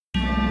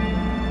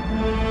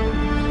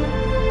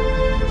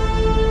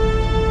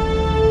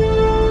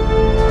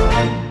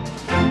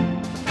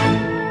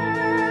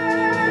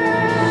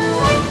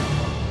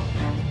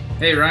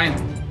Hey, Ryan.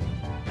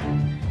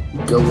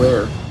 Go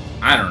where?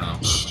 I don't know.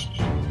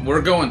 We're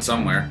going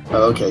somewhere.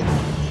 Oh, okay.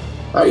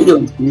 How are you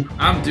doing, Steve?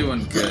 I'm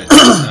doing good.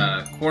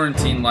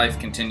 Quarantine life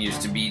continues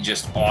to be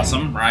just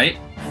awesome, right?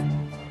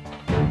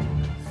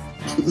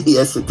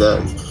 Yes, it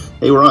does.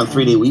 Hey, we're on a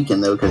 3-day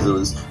weekend, though, because it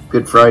was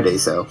Good Friday,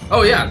 so...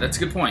 Oh, yeah, that's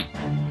a good point.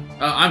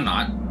 I'm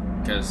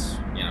not, because,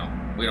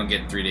 we don't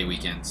get 3-day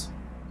weekends.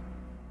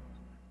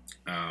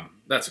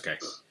 That's okay.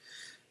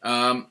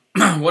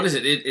 What is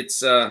it?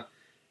 It's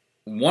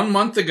 1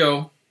 month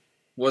ago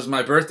was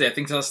my birthday. I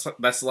think that's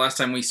the last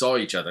time we saw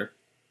each other.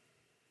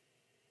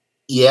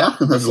 Yeah,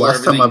 that's the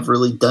last time I've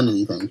really done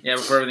anything. Yeah,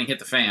 before everything hit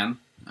the fan.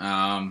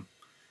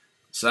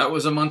 So that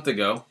was a month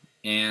ago.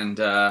 And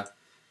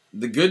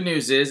the good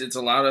news is it's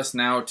allowed us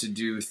now to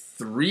do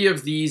 3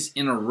 of these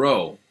in a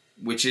row,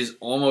 which is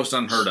almost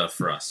unheard of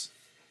for us.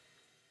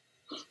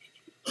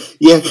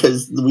 Yeah,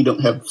 because we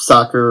don't have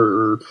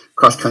soccer or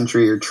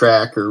cross-country or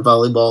track or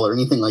volleyball or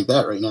anything like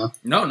that right now.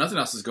 No, nothing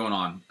else is going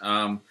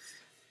on.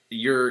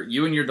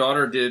 You and your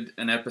daughter did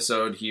an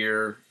episode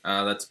here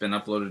that's been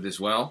uploaded as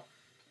well.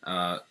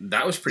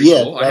 That was pretty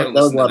cool. I had to listen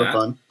that was a lot to of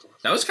fun.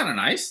 That was kind of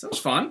nice. That was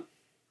fun.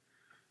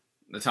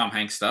 The Tom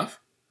Hanks stuff.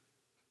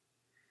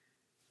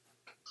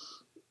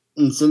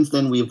 And since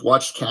then, we've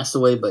watched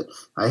Castaway, but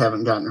I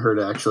haven't gotten her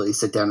to actually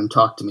sit down and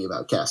talk to me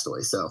about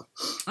Castaway. So,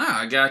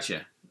 I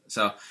gotcha.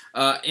 So,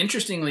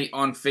 interestingly,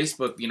 on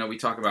Facebook, we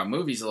talk about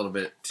movies a little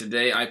bit.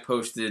 Today, I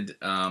posted,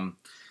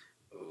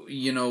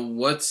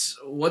 what's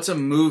a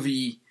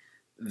movie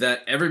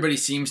that everybody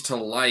seems to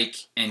like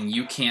and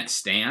you can't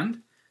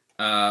stand?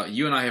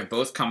 You and I have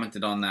both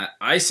commented on that.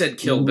 I said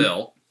Kill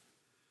Bill.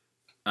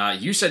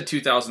 You said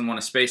 2001: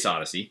 A Space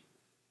Odyssey.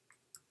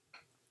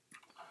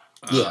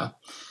 Yeah.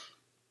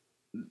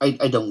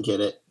 I don't get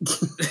it.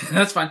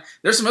 That's fine.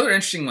 There's some other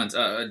interesting ones.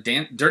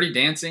 Dirty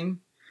Dancing.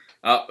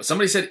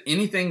 Somebody said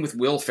anything with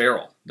Will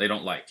Ferrell they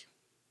don't like.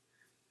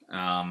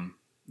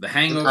 The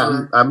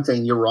Hangover. I'm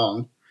saying you're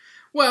wrong.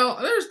 Well,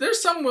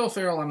 there's some Will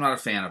Ferrell I'm not a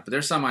fan of, but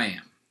there's some I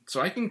am. So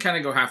I can kind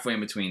of go halfway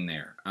in between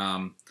there.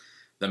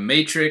 The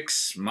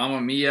Matrix, Mamma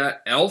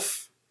Mia,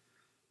 Elf,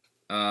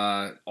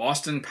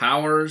 Austin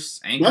Powers,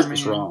 Anchorman.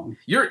 That's wrong.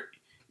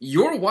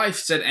 Your wife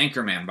said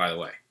Anchorman, by the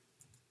way.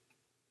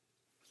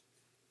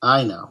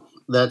 I know.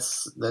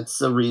 That's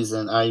the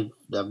reason. I've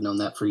known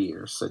that for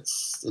years.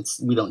 It's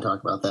we don't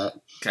talk about that.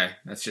 Okay,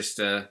 that's just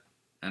an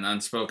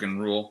unspoken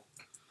rule.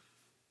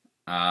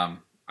 I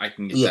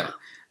can get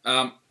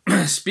that.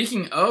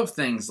 Speaking of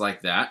things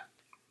like that,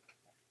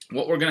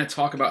 what we're going to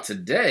talk about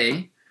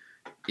today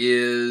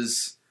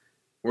is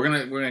we're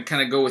gonna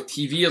kind of go with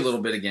TV a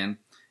little bit again,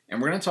 and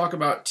we're going to talk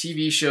about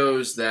TV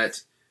shows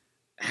that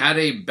had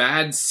a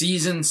bad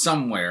season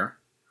somewhere,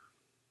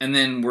 and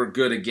then were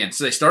good again.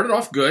 So they started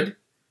off good,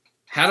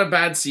 had a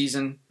bad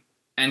season,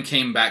 and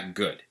came back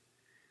good.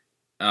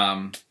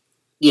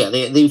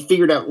 They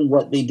figured out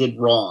what they did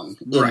wrong,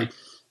 and right?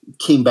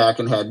 Came back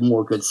and had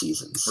more good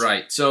seasons.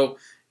 Right. So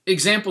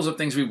examples of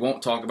things we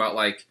won't talk about,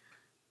 like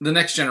the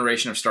Next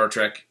Generation of Star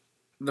Trek.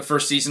 The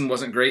first season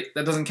wasn't great.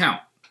 That doesn't count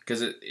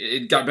because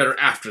it got better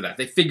after that.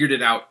 They figured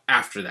it out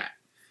after that.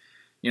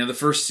 The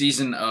first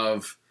season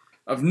of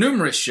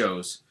numerous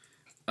shows,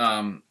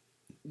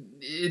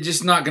 it's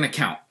just not going to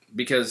count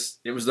because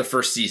it was the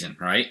first season,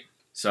 right?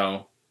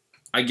 So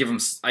I give them.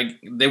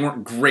 They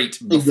weren't great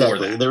before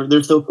that.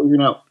 They're still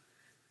figuring out.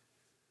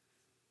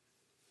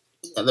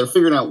 Yeah, they're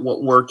figuring out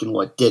what worked and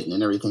what didn't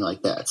and everything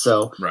like that.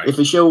 So If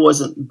a show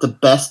wasn't the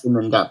best and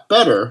then got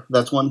better,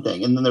 that's one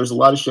thing. And then there's a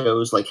lot of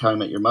shows like How I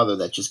Met Your Mother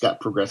that just got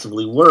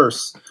progressively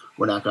worse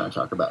we're not going to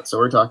talk about. So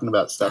we're talking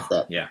about stuff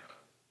that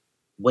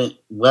went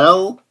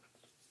well,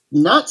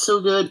 not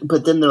so good,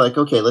 but then they're like,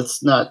 okay,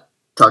 let's not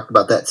talk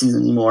about that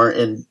season anymore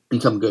and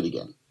become good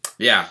again.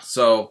 Yeah,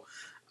 so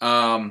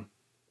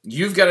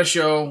you've got a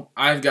show,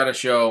 I've got a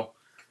show,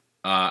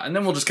 and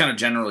then we'll just kind of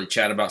generally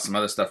chat about some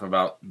other stuff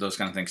about those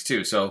kind of things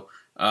too. So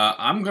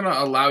I'm going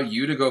to allow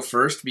you to go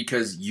first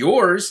because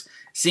yours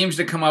seems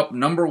to come up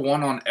number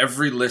 1 on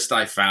every list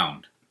I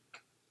found.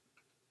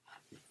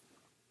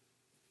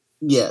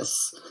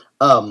 Yes.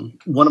 One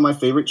of my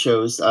favorite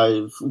shows,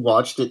 I've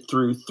watched it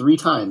through 3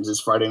 times,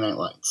 is Friday Night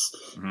Lights.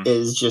 Mm-hmm. It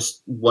is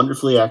just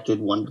wonderfully acted,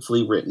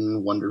 wonderfully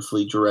written,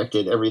 wonderfully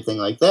directed, everything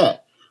like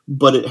that.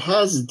 But it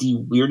has the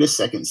weirdest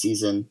second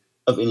season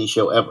of any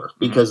show ever.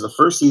 Because the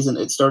first season,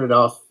 it started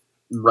off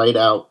right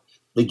out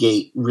the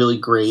gate, really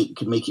great,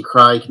 could make you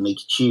cry, could make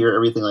you cheer,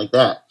 everything like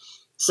that.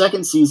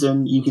 Second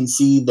season, you can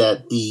see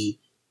that the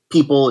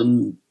people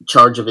in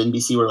charge of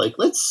NBC were like,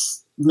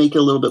 let's make it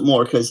a little bit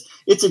more, because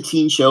it's a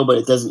teen show, but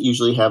it doesn't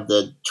usually have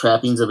the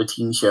trappings of a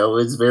teen show.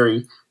 It's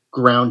very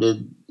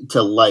grounded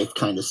to life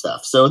kind of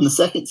stuff. So in the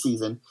second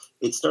season,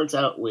 it starts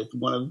out with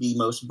one of the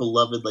most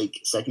beloved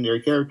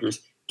secondary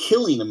characters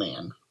killing a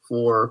man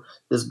for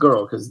this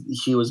girl because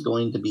she was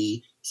going to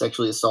be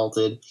sexually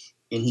assaulted,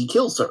 and he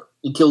kills her.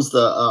 He kills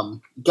the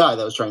guy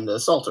that was trying to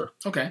assault her.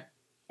 Okay.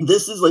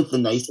 This is the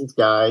nicest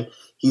guy.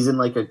 He's in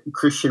a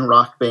Christian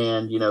rock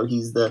band.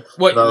 He's the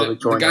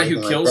the guy who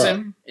kills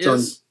him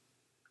is.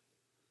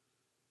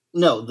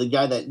 No, the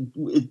guy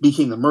that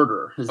became the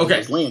murderer. His name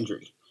was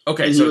Landry.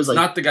 Okay, and so he was it's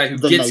not the guy who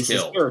gets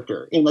killed.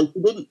 Character, and like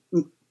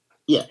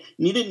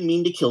he didn't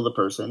mean to kill the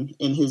person.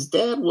 And his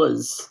dad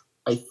was,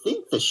 I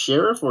think, the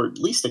sheriff or at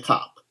least a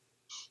cop.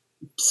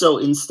 So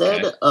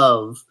instead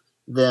of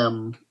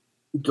them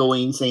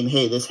going saying,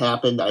 "Hey, this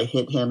happened. I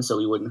hit him so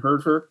he wouldn't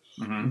hurt her,"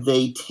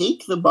 they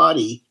take the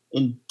body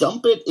and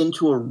dump it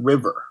into a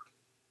river.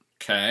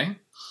 Okay.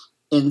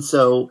 And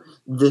so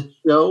the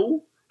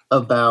show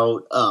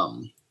about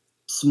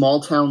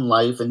small town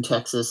life in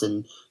Texas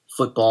and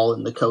football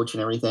and the coach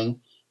and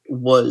everything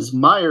was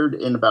mired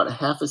in about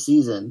half a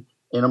season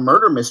in a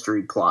murder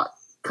mystery plot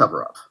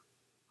cover-up.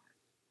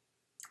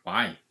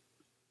 Why?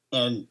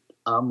 And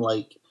I'm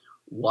like,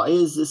 why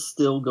is this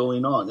still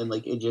going on? And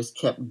like, it just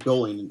kept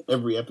going, and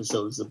every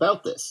episode is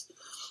about this.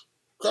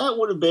 That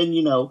would have been,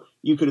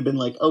 you could have been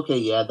like, okay,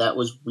 yeah, that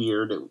was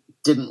weird. It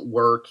didn't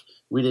work.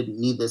 We didn't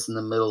need this in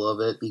the middle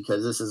of it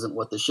because this isn't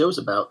what the show's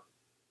about.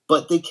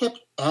 But they kept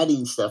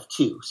adding stuff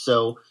too.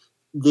 So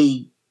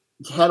they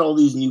had all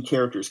these new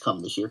characters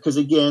come this year. Because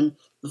again,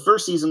 the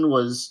first season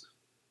was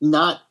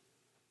not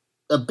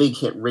a big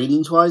hit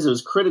ratings-wise. It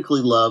was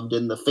critically loved,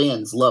 and the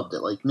fans loved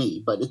it, like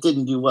me. But it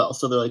didn't do well.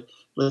 So they're like,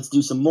 let's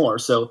do some more.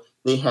 So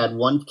they had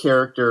one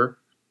character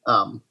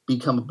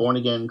become a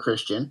born-again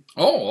Christian.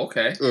 Oh,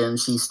 okay. And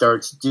she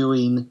starts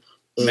doing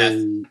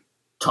a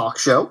talk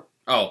show.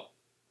 Oh,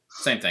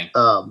 same thing.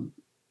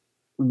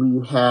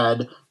 We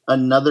had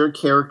another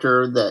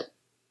character that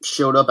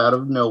showed up out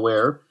of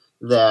nowhere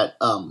that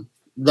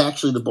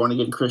actually the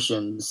born-again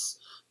Christian's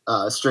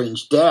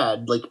strange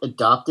dad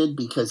adopted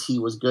because he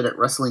was good at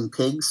wrestling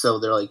pigs. So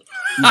they're like,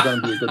 he's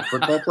going to be a good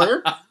football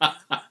player.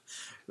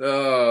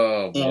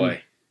 Oh,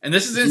 boy. And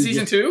this is in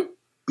season 2?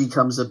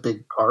 Becomes a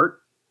big part.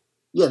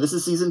 Yeah, this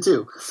is season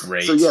 2.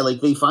 Great. So yeah,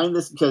 they find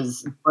this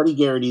because Buddy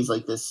Garrity's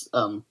this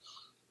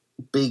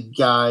big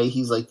guy.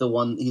 He's he's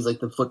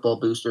the football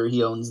booster.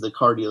 He owns the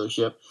car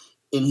dealership,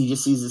 and he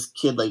just sees this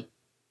kid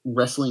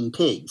wrestling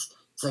pigs.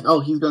 It's like,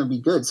 oh, he's going to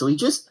be good. So he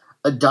just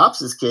adopts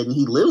this kid, and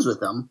he lives with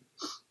them,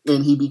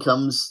 and he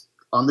becomes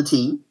on the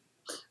team.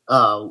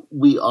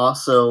 We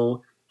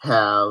also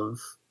have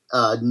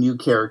a new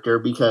character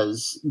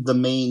because the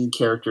main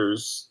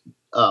character's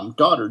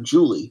daughter,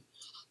 Julie,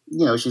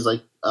 she's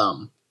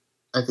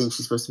I think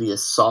she's supposed to be a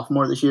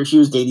sophomore this year. She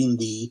was dating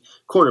the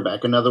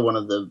quarterback, another one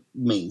of the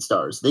main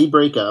stars. They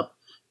break up,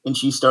 and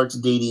she starts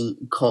dating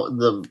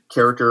the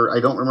character. I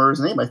don't remember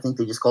his name. I think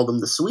they just called him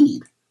the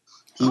Swede.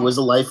 He was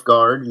a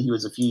lifeguard, and he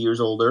was a few years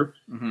older.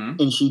 Mm-hmm.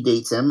 And she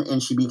dates him,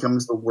 and she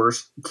becomes the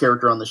worst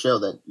character on the show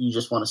that you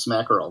just want to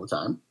smack her all the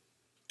time.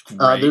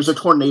 Right. There's a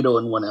tornado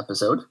in one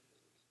episode.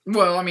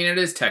 Well, I mean, it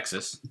is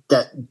Texas.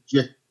 That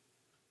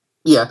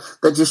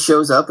just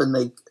shows up, and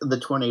the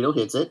tornado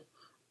hits it.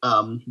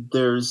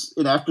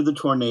 And after the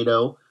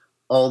tornado,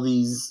 all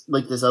these,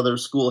 this other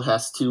school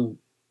has to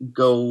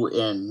go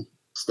and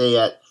stay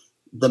at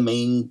the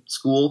main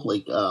school,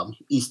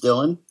 East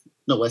Dillon.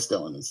 No, West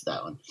Dillon is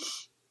that one.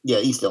 Yeah,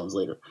 East Dillon's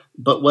later.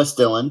 But West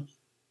Dillon,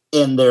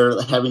 and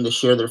they're having to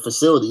share their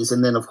facilities.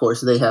 And then, of course,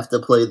 they have to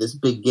play this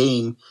big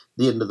game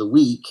the end of the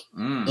week.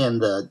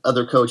 And the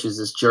other coach is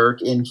this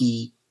jerk, and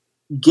he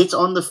gets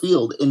on the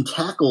field and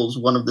tackles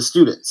one of the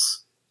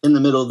students in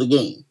the middle of the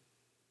game.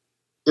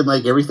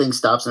 And everything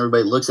stops and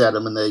everybody looks at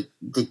him, and they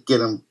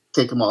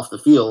take him off the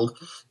field.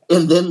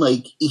 And then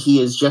he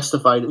is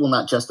justified, well,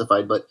 not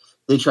justified, but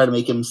they try to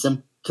make him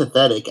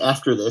sympathetic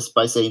after this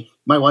by saying,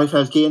 my wife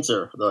has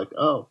cancer. They're like,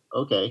 oh,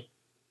 okay.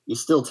 You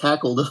still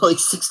tackled a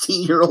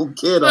 16-year-old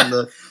kid on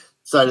the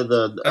side of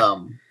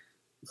the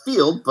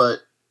field, but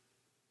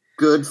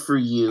good for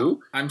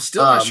you. I'm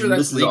still not sure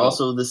that's legal. This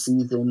is also the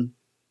season.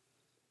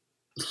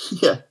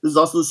 Yeah, this is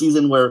also the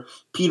season where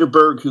Peter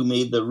Berg, who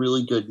made the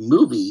really good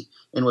movie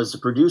and was the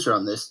producer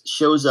on this,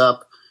 shows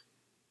up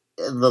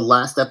in the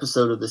last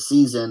episode of the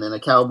season in a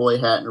cowboy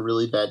hat and a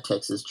really bad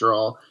Texas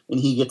drawl, and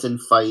he gets in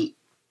fight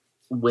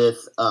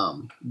with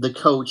the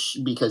coach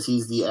because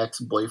he's the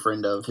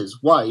ex-boyfriend of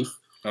his wife,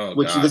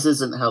 this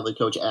isn't how the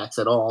coach acts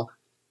at all.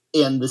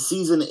 And the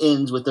season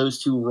ends with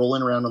those two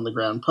rolling around on the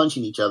ground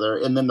punching each other,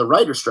 and then the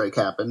writer's strike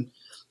happened,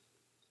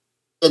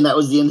 and that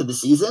was the end of the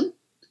season.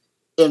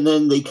 And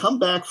then they come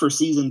back for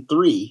season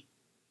 3,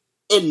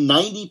 and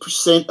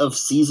 90% of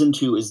season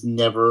 2 is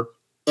never,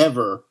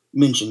 ever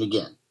mentioned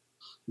again.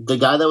 The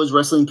guy that was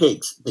wrestling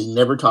pigs, they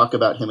never talk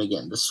about him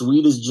again. The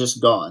Swede is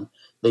just gone.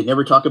 They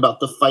never talk about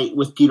the fight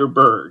with Peter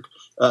Berg.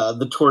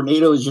 The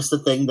tornado is just a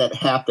thing that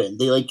happened.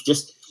 They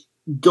just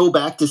go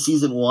back to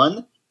season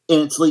 1, and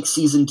it's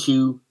season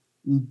 2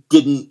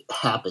 didn't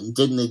happen,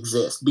 didn't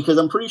exist. Because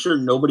I'm pretty sure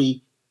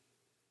nobody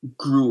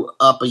grew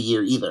up a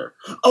year either.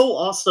 Oh,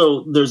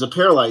 also, there's a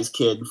paralyzed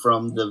kid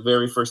from the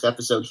very first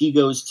episode. He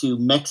goes to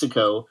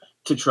Mexico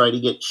to try to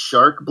get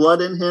shark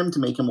blood in him to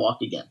make him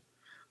walk again.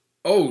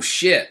 Oh,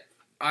 shit.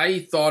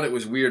 I thought it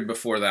was weird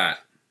before that.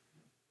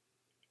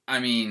 I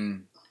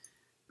mean,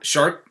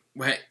 shark...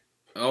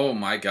 Oh,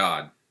 my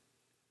God.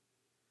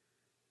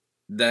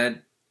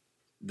 That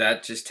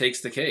just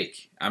takes the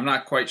cake. I'm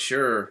not quite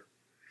sure.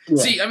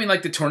 Yeah. See, I mean,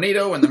 like the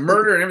tornado and the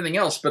murder and everything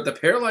else, but the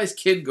paralyzed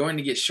kid going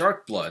to get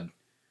shark blood.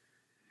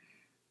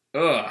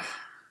 Ugh.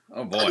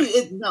 Oh, boy. I mean,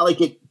 it's not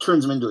like it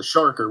turns him into a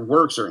shark or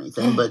works or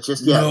anything, but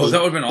just, No,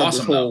 that would have been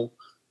awesome, though.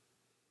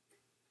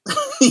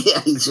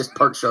 Yeah, he's just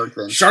part shark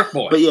then. Shark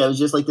boy. But yeah, it was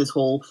just like this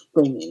whole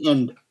thing.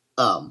 And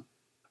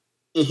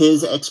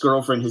his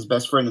ex-girlfriend, his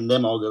best friend, and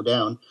them all go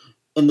down.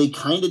 And they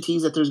kind of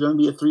tease that there's going to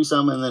be a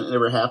threesome, and then it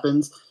never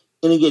happens.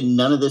 And again,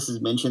 none of this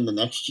is mentioned the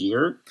next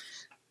year.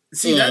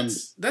 See,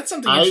 that's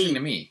something interesting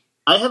to me.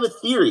 I have a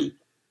theory.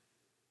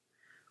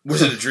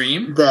 Was it a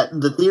dream? That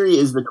the theory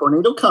is the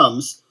tornado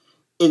comes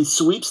and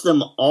sweeps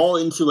them all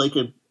into like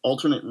an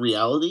alternate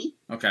reality.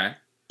 Okay.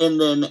 And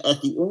then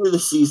at the end of the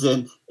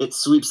season, it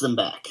sweeps them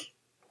back.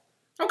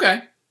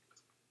 Okay.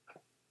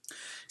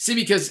 See,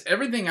 because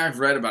everything I've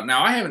read about...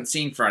 Now, I haven't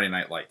seen Friday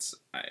Night Lights.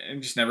 I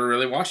just never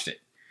really watched it.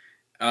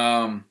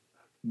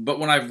 But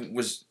when I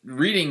was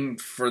reading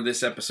for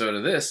this episode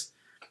of this,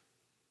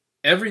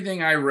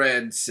 everything I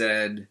read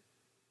said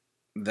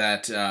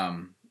that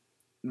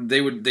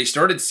they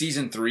started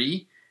season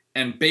 3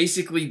 and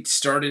basically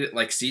started it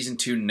like season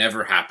 2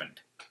 never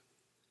happened.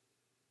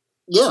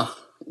 Yeah,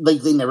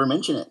 like they never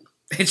mention it.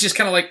 It's just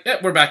kind of like,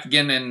 we're back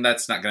again, and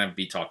that's not going to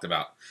be talked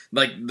about.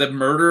 Like, the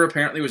murder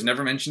apparently was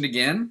never mentioned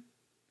again.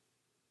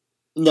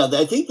 No,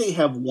 I think they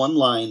have one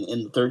line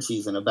in the 3rd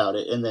season about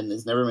it, and then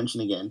it's never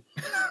mentioned again.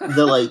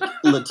 The like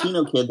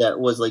Latino kid that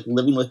was like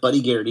living with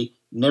Buddy Garrity,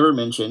 never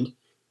mentioned.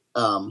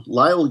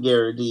 Lila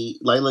Garrity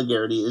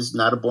is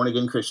not a born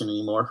again Christian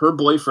anymore. Her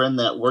boyfriend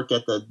that worked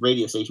at the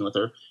radio station with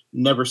her,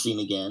 never seen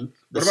again.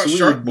 The what about Swede,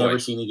 Shark Boy? Never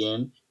seen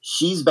again.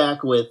 She's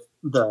back with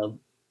the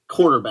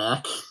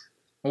quarterback.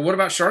 Well, what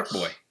about Shark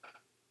Boy?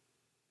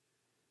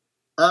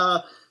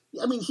 I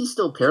mean, he's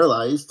still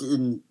paralyzed,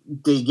 and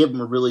they give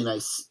him a really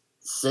nice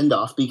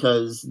send-off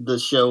because the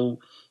show,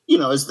 you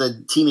know, as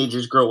the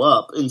teenagers grow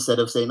up, instead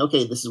of saying,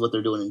 okay, this is what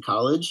they're doing in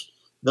college,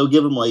 they'll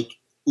give them, like,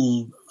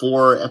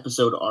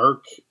 4-episode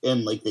arc,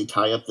 and, like, they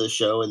tie up the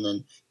show, and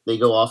then they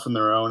go off on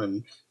their own,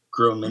 and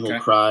grown men will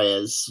cry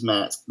as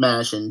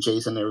Smash and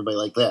Jason and everybody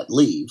like that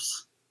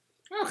leaves.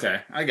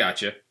 Okay, I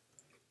got you.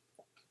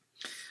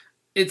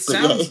 It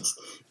sounds...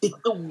 Yeah, it's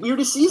the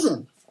weirdest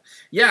season.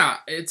 Yeah,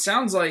 it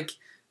sounds like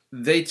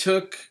they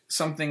took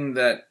something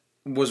that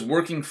was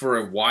working for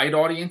a wide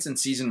audience in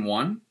season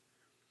 1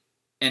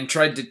 and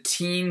tried to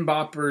teen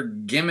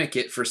bopper gimmick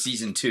it for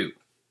season 2.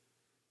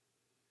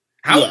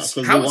 How it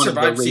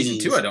survived season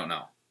 2, I don't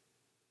know.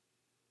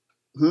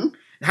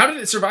 How did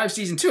it survive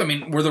season 2? I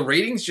mean, were the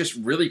ratings just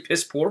really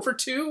piss poor for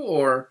 2,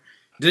 or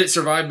did it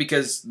survive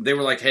because they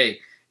were like,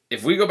 hey,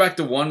 if we go back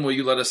to 1, will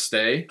you let us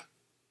stay?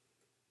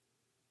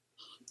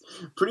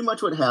 Pretty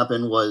much what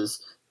happened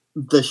was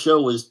the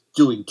show was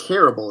doing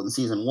terrible in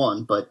season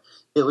 1, but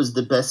it was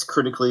the best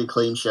critically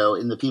acclaimed show,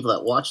 and the people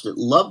that watched it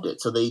loved it,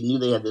 so they knew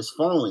they had this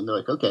following. They're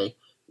like, okay,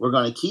 we're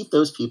going to keep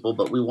those people,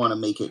 but we want to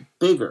make it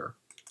bigger.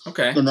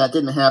 Okay. And that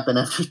didn't happen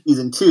after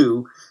season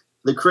 2.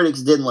 The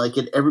critics didn't like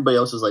it. Everybody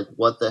else was like,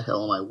 what the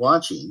hell am I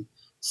watching?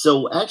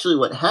 So actually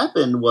what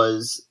happened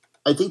was,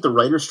 I think the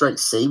writer's strike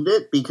saved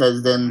it,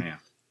 because then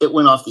it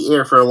went off the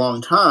air for a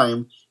long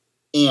time,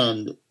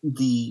 and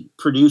the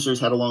producers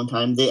had a long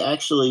time. They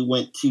actually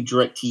went to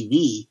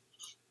DirecTV,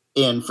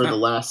 and for the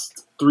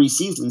last 3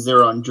 seasons, they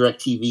were on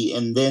DirecTV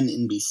and then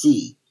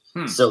NBC.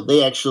 So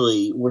they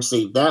actually were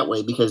saved that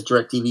way, because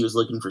DirecTV was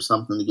looking for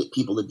something to get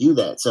people to do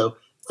that. So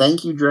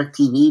thank you,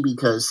 DirecTV,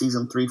 because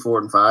season 3, 4,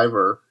 and 5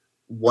 are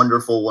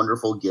wonderful,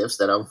 wonderful gifts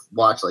that I've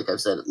watched, like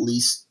I've said, at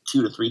least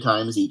 2 to 3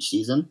 times each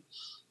season.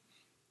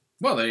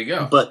 Well, there you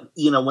go. But,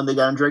 you know, when they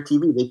got on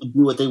DirecTV, they could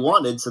do what they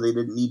wanted, so they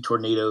didn't need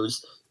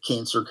tornadoes,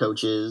 cancer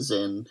coaches,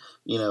 and,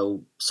 you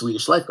know,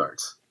 Swedish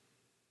lifeguards.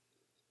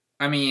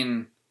 I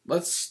mean,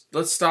 let's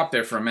stop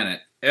there for a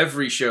minute.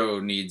 Every show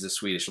needs a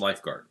Swedish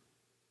lifeguard.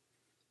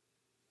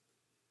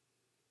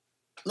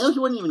 No, he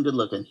wasn't even good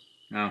looking.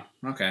 Oh,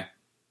 okay.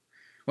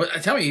 Well,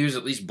 tell me he was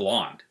at least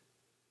blonde.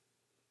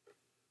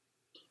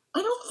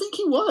 I don't think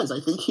he was. I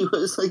think he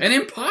was like an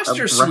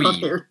imposter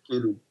Swede.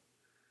 Dude.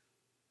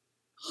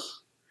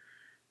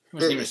 He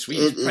wasn't even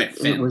Swede.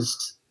 It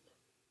was.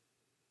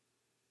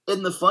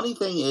 And the funny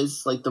thing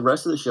is, like, the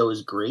rest of the show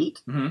is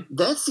great. Mm-hmm.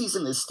 That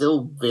season is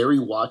still very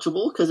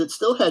watchable because it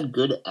still had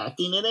good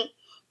acting in it.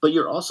 But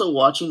you're also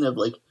watching of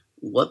like,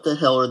 what the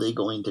hell are they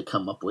going to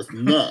come up with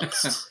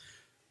next?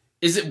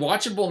 Is it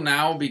watchable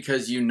now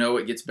because you know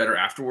it gets better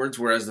afterwards,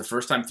 whereas the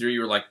first time through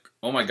you were like,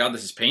 oh my god,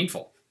 this is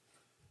painful?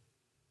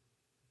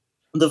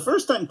 The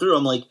first time through,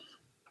 I'm like,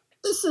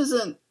 this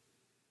isn't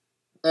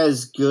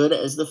as good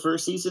as the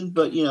first season,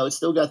 but, you know, it's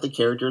still got the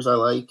characters I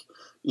like.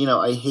 You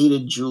know, I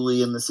hated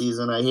Julie in the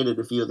season. I hated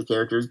a few of the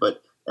characters,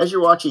 but as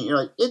you're watching, you're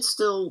like, it's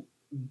still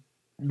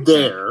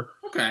there.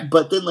 Okay.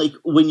 But then, like,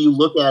 when you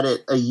look at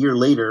it a year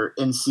later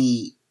and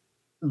see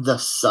the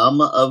sum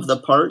of the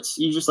parts,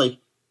 you're just like,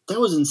 that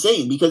was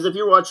insane. Because if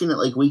you're watching it,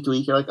 like, week to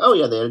week, you're like, oh,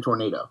 yeah, they had a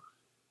tornado.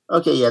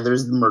 Okay, yeah,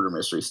 there's the murder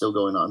mystery still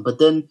going on. But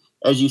then,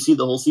 as you see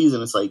the whole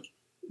season, it's like,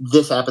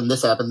 this happened,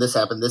 this happened, this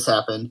happened, this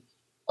happened.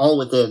 all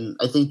within,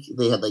 I think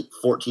they had like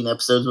 14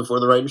 episodes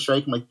before the writer's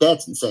strike. I'm like,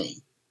 that's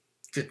insane.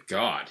 Good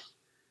God.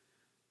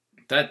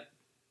 That,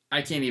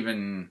 I can't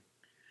even,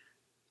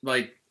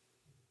 like,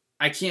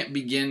 I can't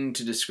begin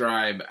to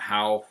describe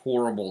how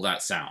horrible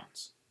that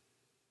sounds.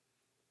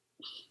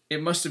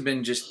 It must have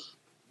been just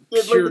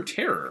pure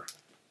terror.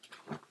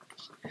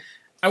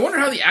 I wonder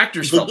how the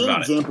actors felt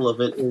about it. The example of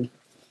it is,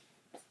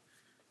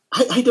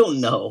 I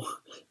don't know.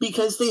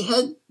 Because they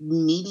had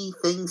needy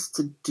things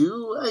to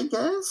do, I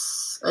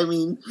guess. I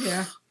mean...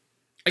 Yeah.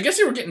 I guess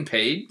they were getting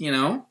paid, you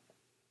know?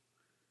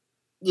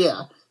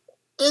 Yeah.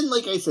 And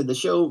like I said, the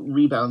show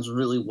rebounds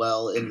really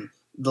well, and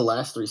the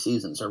last 3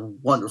 seasons are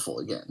wonderful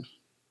again.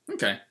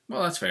 Okay.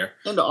 Well, that's fair.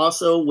 And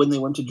also, when they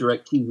went to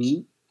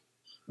DirecTV,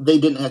 they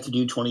didn't have to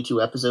do 22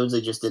 episodes.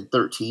 They just did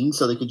 13,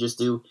 so they could just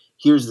do,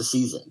 here's the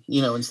season,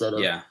 you know, instead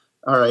of,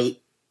 all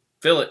right.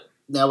 Fill it.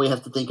 Now we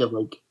have to think of,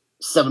 like,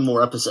 7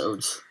 more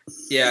episodes.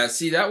 Yeah,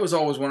 see, that was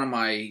always one of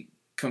my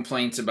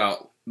complaints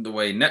about the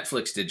way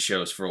Netflix did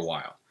shows for a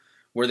while,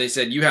 where they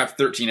said, you have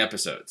 13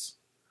 episodes,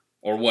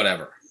 or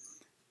whatever.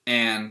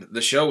 And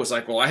the show was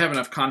like, well, I have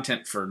enough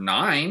content for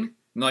 9.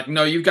 I'm like,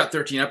 no, you've got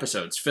 13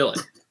 episodes, fill it.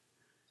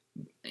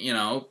 You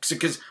know,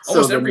 because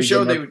almost every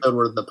show they would...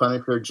 where the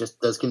Punisher just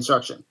does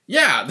construction.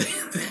 Yeah,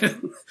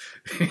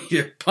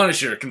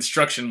 Punisher,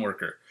 construction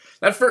worker.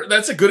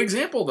 That's a good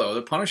example, though.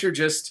 The Punisher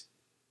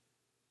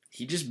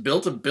he just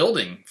built a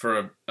building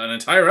for an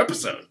entire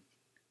episode.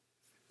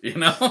 You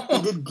know?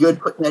 He did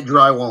good putting that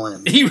drywall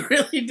in. He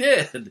really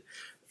did.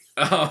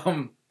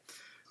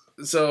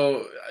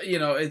 So, you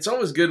know, it's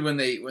always good when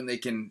they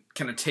can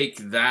kind of take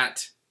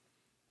that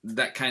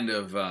kind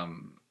of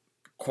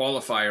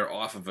qualifier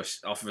off of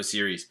a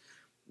series.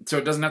 So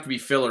it doesn't have to be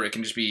filler. It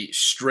can just be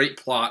straight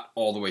plot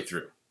all the way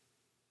through.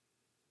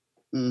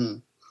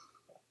 Mm.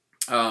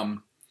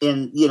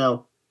 And, you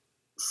know,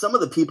 some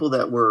of the people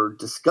that were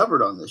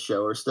discovered on this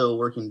show are still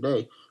working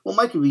today. Well,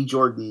 Michael B.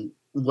 Jordan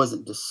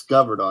wasn't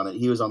discovered on it.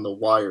 He was on The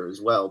Wire as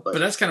well. But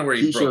that's kind of where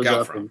he broke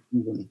out from.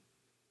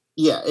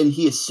 Yeah, and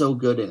he is so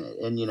good in it.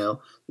 And, you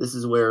know, this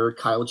is where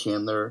Kyle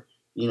Chandler,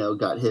 you know,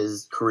 got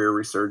his career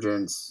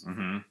resurgence.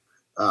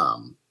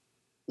 Mm-hmm.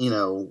 You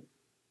know,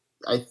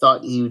 I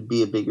thought he would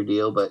be a bigger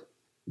deal, but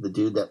the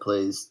dude that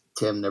plays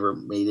Tim never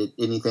made it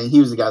anything. He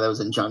was the guy that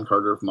was in John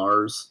Carter of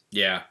Mars.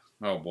 Yeah.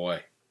 Oh,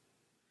 boy.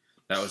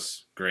 That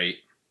was great.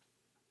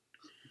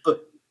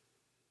 But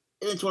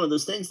it's one of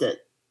those things that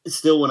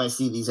still when I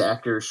see these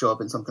actors show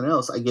up in something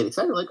else, I get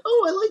excited. Like,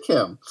 oh, I like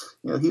him.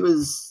 You know, he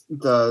was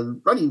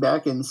the running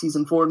back in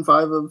season 4 and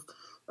 5 of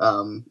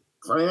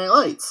Friday Night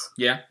Lights.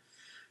 Yeah.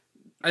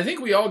 I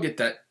think we all get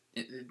that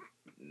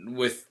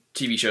with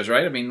TV shows,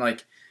 right? I mean,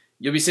 like,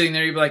 you'll be sitting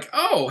there, you'll be like,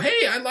 oh,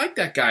 hey, I like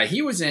that guy.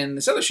 He was in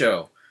this other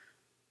show.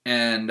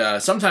 And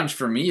sometimes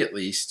for me, at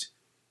least,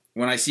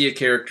 when I see a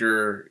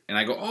character and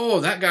I go, oh,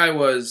 that guy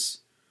was,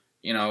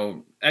 you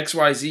know,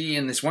 XYZ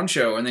in this one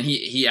show, and then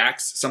he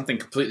acts something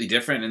completely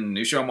different in the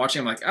new show I'm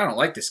watching, I'm like, I don't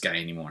like this guy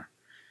anymore.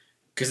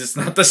 Because it's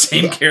not the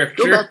same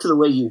character. Go back to the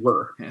way you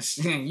were.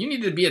 You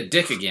need to be a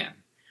dick again.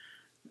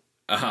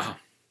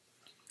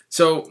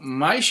 So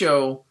my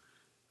show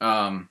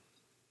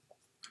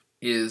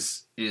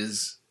is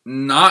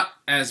not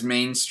as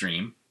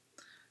mainstream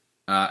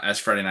as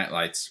Friday Night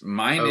Lights.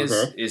 Mine is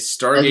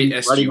Stargate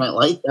SG. Friday Night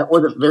Lights? That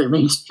wasn't very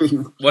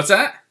mainstream. What's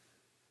that?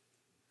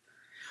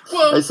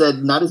 Well, I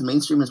said not as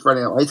mainstream as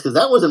Friday Night Lights because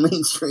that wasn't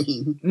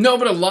mainstream. No,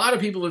 but a lot of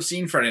people have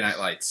seen Friday Night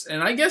Lights.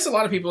 And I guess a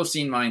lot of people have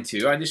seen mine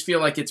too. I just feel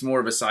like it's more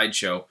of a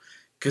sideshow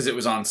because it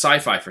was on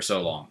Sci-Fi for so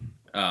long.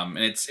 And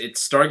it's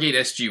Stargate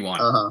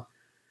SG-1.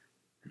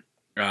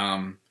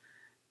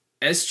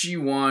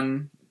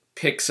 SG-1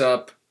 picks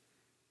up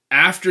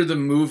after the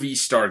movie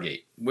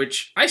Stargate,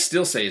 which I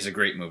still say is a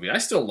great movie. I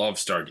still love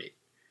Stargate.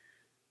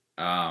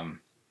 Yeah,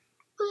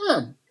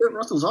 Kurt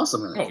Russell's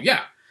awesome in it. Oh,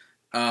 yeah.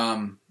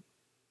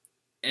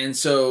 And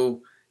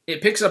so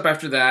it picks up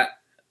after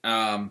that,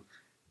 and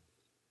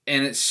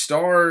it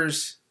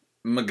stars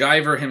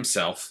MacGyver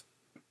himself,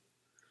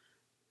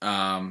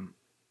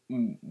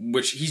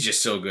 which he's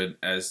just so good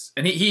as...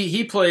 And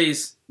he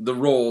plays the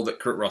role that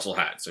Kurt Russell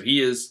had. So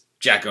he is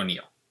Jack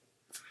O'Neill.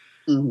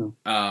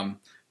 Mm-hmm.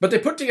 But they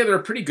put together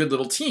a pretty good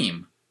little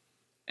team.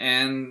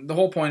 And the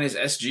whole point is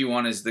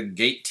SG-1 is the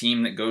gate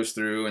team that goes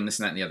through and this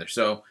and that and the other.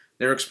 So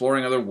they're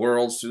exploring other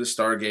worlds through the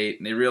Stargate,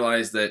 and they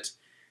realize that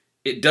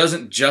it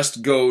doesn't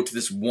just go to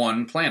this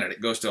one planet.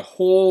 It goes to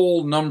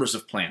whole numbers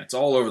of planets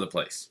all over the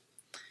place.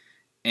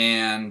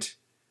 And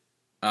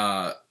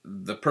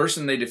the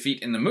person they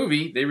defeat in the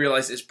movie, they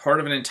realize is part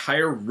of an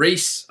entire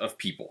race of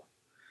people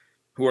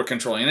who are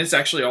controlling. And it's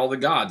actually all the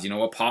gods, you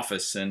know,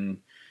 Apophis and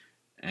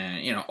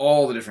you know,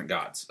 all the different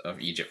gods of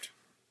Egypt.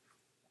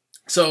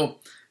 So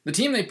the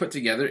team they put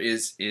together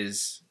is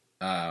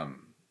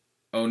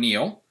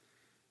O'Neill,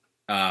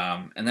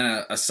 and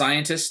then a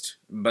scientist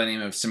by the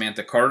name of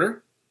Samantha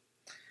Carter.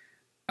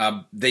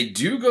 They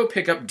do go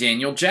pick up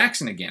Daniel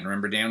Jackson again.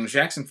 Remember Daniel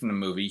Jackson from the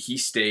movie? He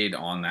stayed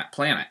on that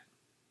planet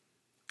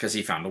because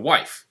he found a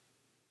wife.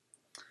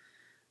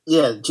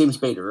 Yeah, James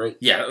Spader, right?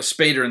 Yeah, it was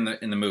Spader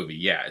in the movie.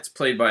 Yeah, it's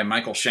played by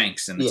Michael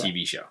Shanks in the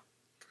TV show.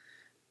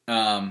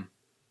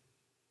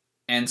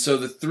 And so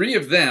the three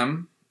of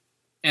them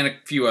and a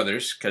few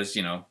others, because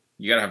you got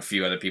to have a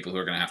few other people who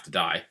are going to have to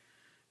die,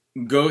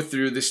 go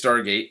through the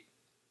Stargate,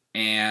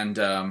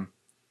 and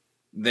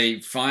they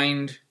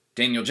find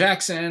Daniel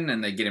Jackson,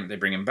 and they get him. They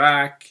bring him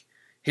back.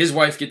 His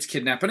wife gets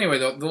kidnapped. But anyway,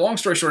 the long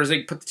story short is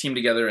they put the team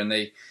together, and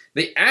they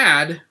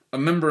add a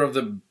member of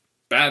the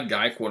bad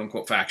guy, quote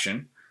unquote,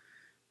 faction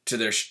to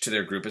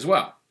their group as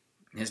well.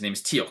 His name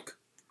is Teal'c.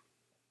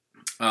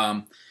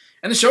 And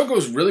the show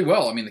goes really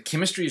well. I mean, the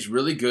chemistry is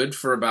really good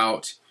for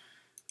about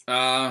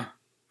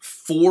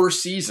 4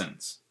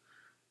 seasons.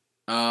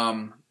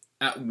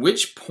 At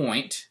which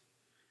point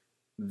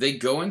they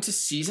go into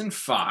season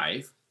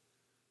 5,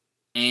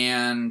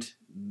 and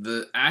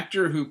the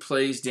actor who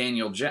plays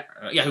Daniel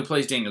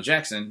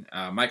Jackson,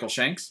 Michael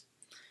Shanks,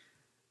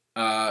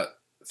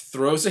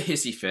 throws a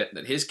hissy fit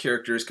that his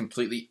character is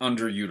completely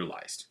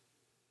underutilized.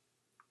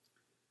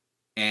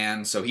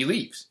 And so he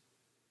leaves.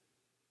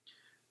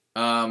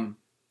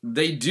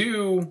 They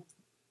do,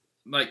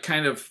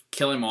 kind of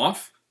kill him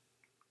off.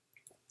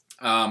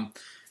 So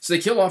they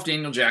kill off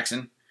Daniel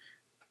Jackson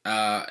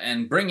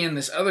and bring in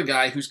this other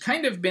guy who's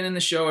kind of been in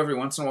the show every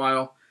once in a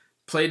while,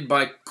 played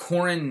by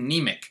Corin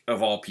Nemec,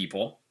 of all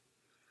people.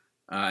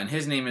 And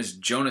his name is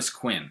Jonas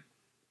Quinn.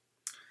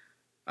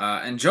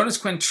 And Jonas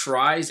Quinn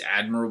tries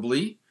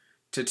admirably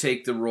to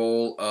take the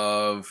role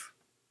of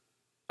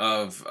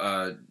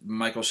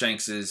Michael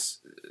Shanks's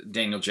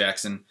Daniel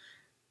Jackson,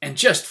 and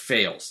just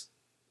fails.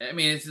 I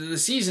mean, the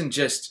season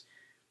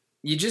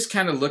you just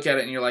kind of look at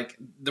it and you're like,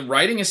 the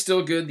writing is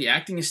still good, the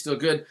acting is still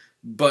good,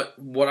 but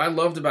what I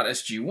loved about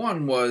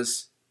SG-1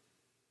 was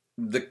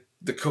the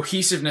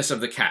cohesiveness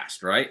of the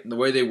cast, right? The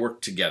way they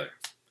work together.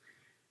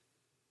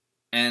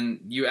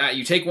 And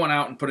you take one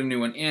out and put a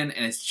new one in,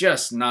 and it's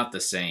just not the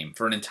same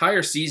for an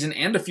entire season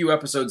and a few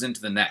episodes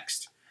into the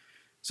next.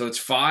 So it's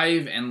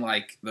 5, and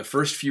the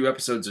first few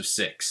episodes of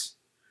 6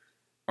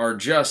 are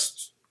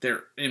just,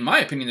 in my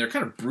opinion, they're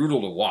kind of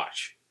brutal to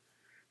watch.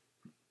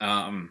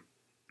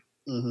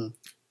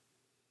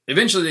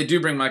 Eventually they do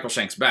bring Michael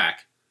Shanks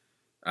back.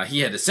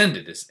 He had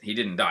ascended. He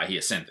didn't die. He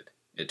ascended,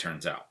 it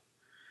turns out.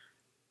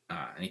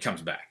 And he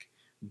comes back.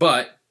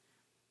 But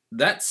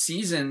that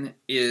season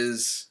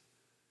is,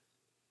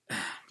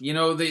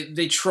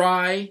 they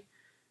try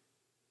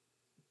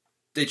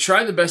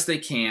the best they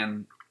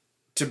can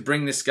to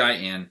bring this guy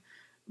in,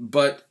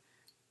 but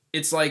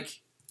it's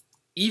like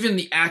even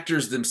the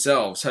actors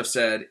themselves have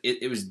said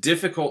it was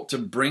difficult to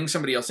bring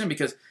somebody else in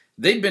because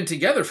they'd been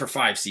together for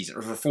 5 seasons,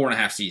 or for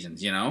 4.5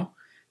 seasons,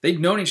 They'd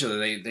known each other.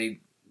 They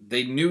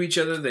knew each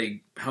other.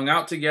 They hung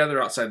out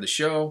together outside the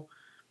show.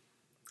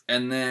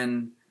 And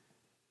then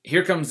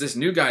here comes this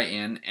new guy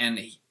in, and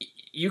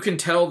you can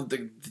tell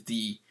that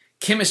the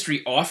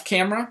chemistry off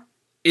camera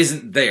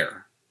isn't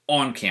there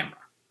on camera.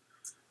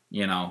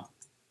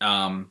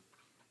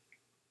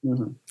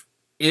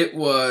 It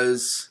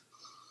was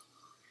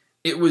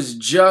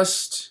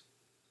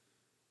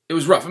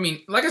rough. I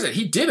mean, like I said,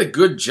 he did a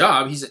good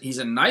job. He's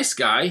a nice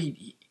guy.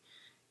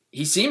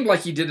 He seemed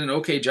like he did an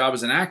okay job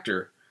as an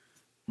actor,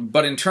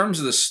 but in terms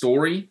of the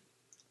story,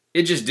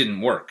 it just didn't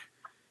work.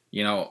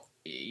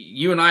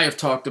 You and I have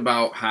talked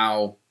about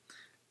how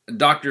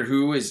Doctor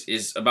Who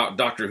is about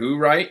Doctor Who,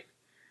 right?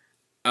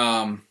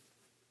 And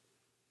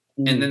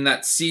then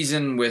that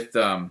season with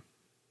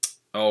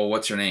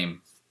what's her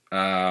name?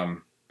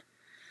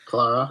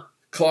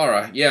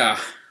 Clara, yeah,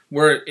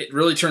 where it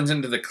really turns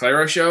into the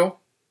Clara show.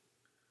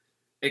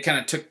 It kind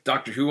of took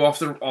Doctor Who off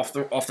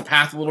the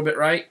path a little bit,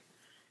 right?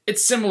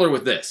 It's similar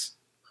with this.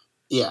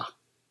 Yeah.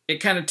 It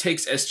kind of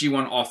takes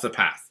SG-1 off the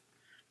path.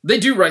 They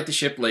do right the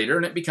ship later,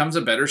 and it becomes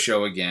a better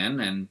show again,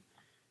 and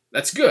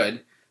that's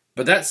good.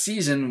 But that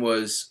season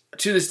was,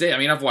 to this day, I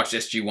mean, I've watched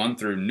SG-1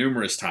 through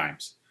numerous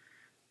times.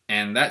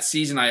 And that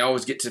season, I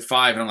always get to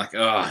 5, and I'm like,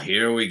 oh,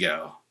 here we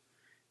go.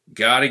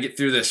 Gotta get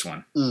through this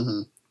one.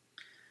 Mm-hmm.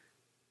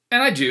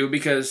 And I do,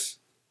 because,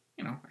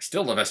 I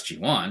still love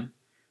SG-1.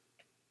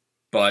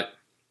 But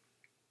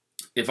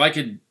if I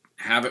could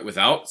have it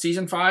without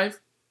season 5,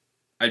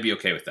 I'd be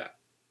okay with that.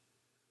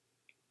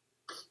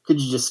 Could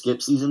you just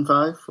skip season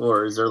 5?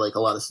 Or is there a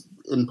lot of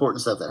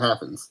important stuff that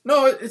happens?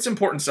 No, it's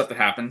important stuff that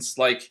happens.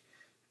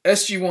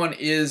 SG-1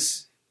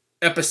 is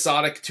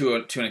episodic to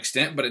an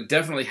extent, but it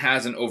definitely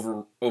has an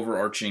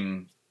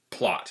overarching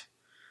plot.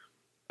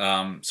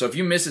 So if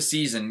you miss a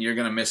season, you're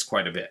going to miss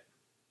quite a bit.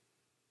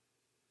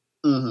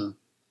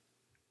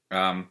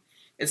 Mm-hmm.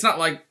 It's not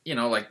like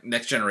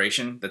Next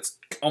Generation that's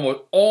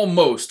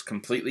almost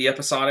completely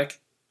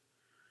episodic.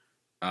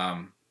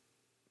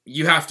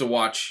 You have to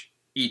watch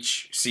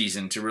each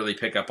season to really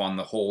pick up on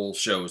the whole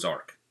show's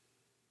arc.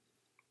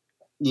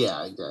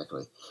 Yeah,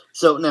 exactly.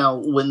 So now,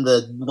 when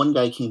the one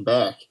guy came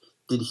back,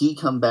 did he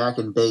come back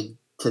and beg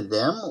to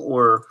them,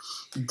 or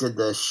did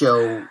the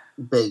show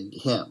beg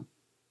him?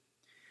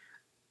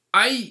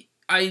 I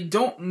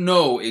don't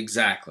know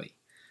exactly.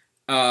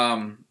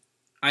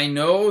 I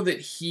know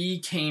that he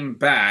came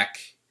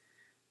back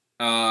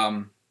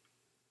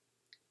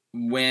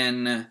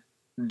when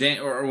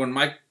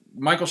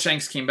Michael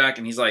Shanks came back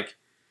and he's like,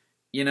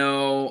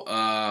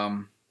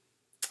 I'll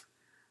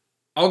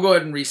go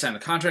ahead and re-sign the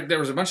contract. There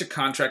was a bunch of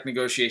contract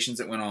negotiations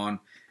that went on,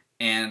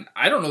 and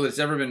I don't know that it's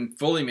ever been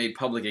fully made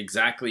public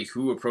exactly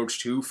who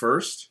approached who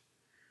first.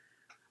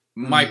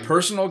 My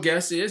personal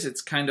guess is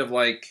it's kind of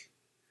like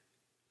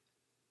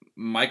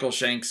Michael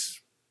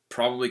Shanks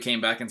probably came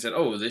back and said,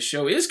 oh, this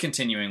show is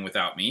continuing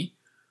without me.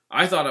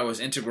 I thought I was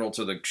integral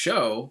to the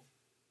show.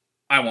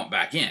 I want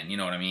back in. You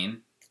know what I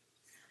mean?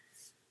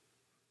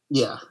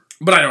 Yeah.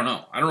 But I don't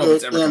know. I don't know if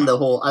it's ever and the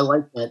whole, I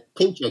like that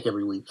paycheck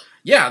every week.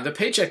 Yeah, the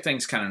paycheck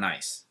thing's kind of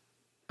nice.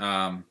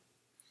 Daniel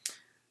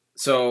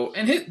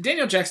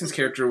Jackson's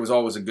character was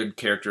always a good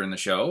character in the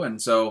show, and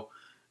so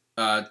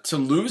to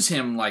lose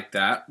him like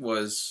that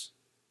was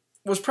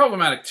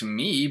problematic to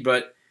me,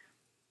 but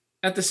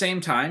at the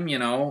same time,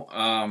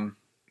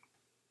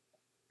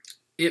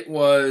 it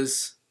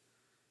was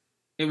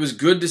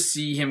good to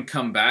see him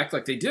come back.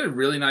 Like, they did a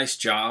really nice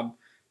job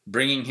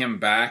bringing him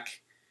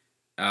back.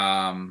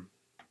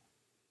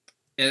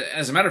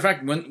 As a matter of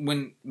fact,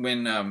 when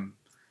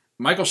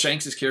Michael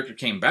Shanks' character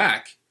came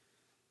back,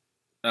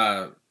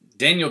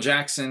 Daniel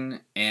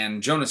Jackson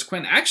and Jonas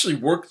Quinn actually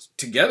worked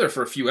together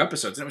for a few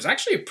episodes, and it was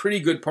actually a pretty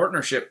good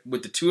partnership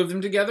with the two of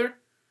them together.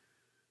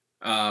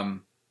 But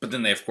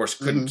then they, of course,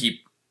 couldn't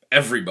keep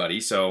everybody,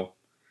 so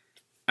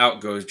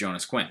out goes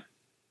Jonas Quinn.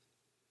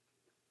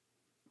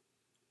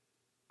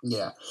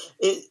 Yeah.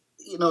 It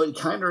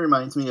kind of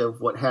reminds me of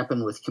what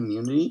happened with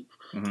Community,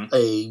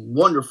 a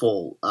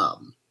wonderful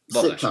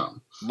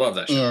sitcom. Love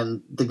that show.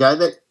 And the guy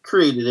that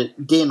created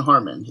it, Dan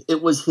Harmon,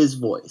 it was his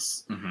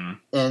voice.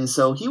 And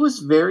so he was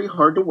very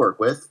hard to work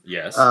with.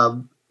 Yes.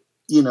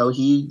 He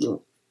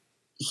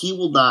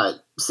will not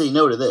say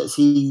no to this.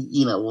 He,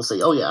 will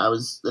say, oh yeah, I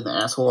was an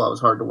asshole. I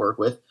was hard to work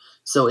with.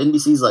 So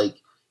NBC's like,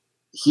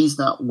 he's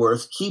not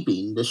worth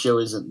keeping. The show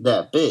isn't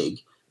that big.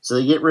 So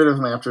they get rid of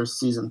him after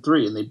season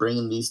 3 and they bring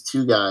in these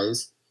two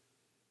guys.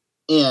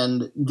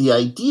 And the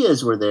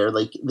ideas were there.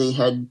 Like, they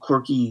had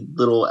quirky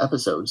little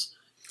episodes.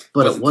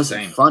 But it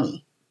wasn't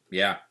funny.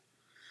 Yeah.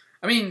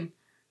 I mean,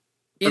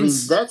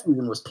 that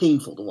season was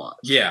painful to watch.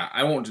 Yeah,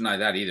 I won't deny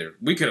that either.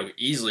 We could have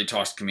easily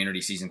tossed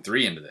Community Season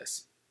 3 into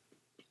this.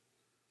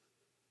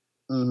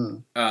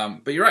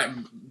 But you're right.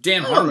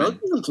 Dan Harmon.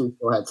 Season 2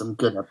 still had some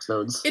good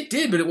episodes. It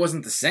did, but it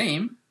wasn't the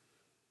same.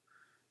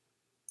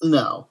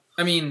 No.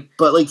 I mean...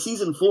 But, like,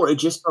 Season 4, it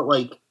just felt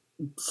like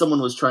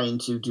someone was trying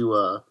to do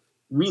a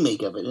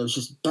remake of it. It was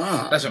just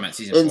bad. That's what I meant,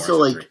 Season 4. And so,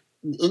 like... 3.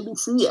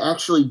 NBC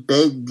actually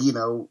begged,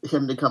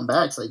 him to come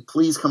back. It's like,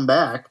 please come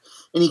back.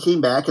 And he came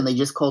back, and they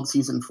just called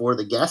season 4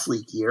 the gas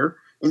leak year.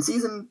 And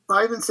season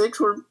 5 and 6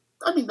 were,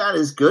 not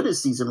as good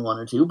as season 1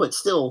 or 2, but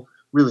still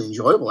really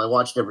enjoyable. I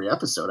watched every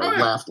episode. I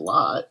laughed a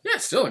lot. Yeah,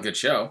 it's still a good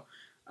show.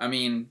 I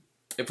mean,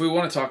 if we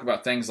want to talk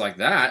about things like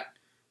that,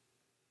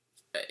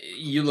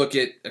 you look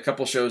at a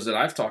couple shows that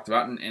I've talked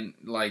about, and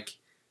like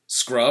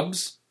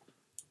Scrubs.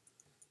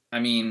 I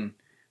mean,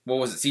 what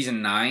was it,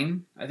 season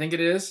 9, I think it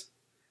is?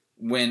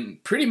 When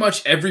pretty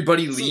much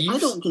everybody leaves. I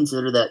don't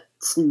consider that.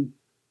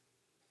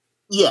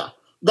 Yeah,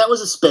 that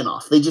was a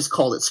spinoff. They just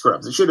called it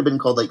Scrubs. It should have been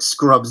called like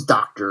Scrubs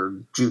Doctor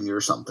Jr.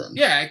 or something.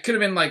 Yeah, it could have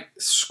been like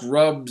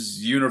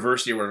Scrubs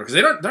University or whatever, because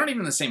they're not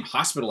even in the same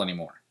hospital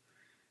anymore.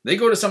 They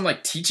go to some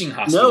like teaching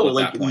hospital. No,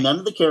 at that point. None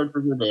of the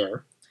characters are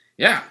there.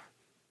 Yeah,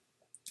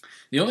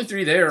 the only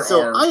 3 there are.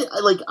 So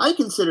I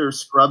consider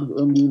Scrubs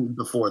ending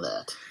before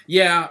that.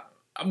 Yeah,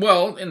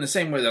 well, in the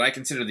same way that I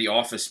consider The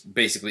Office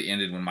basically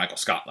ended when Michael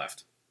Scott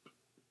left.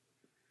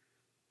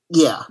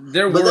 Yeah.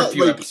 There were a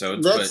few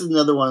episodes. That's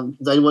another one.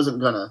 I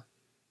wasn't going to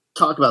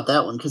talk about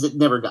that one because it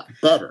never got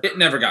better. It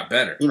never got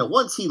better.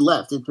 Once he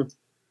left, it just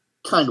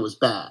kind of was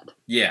bad.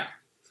 Yeah.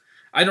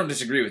 I don't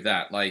disagree with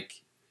that. Like,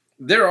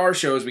 there are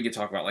shows we could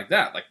talk about like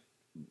that.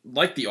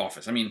 Like The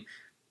Office. I mean,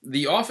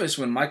 The Office,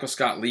 when Michael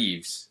Scott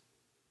leaves,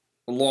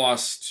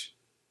 lost...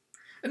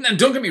 And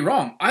don't get me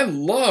wrong. I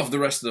love the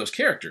rest of those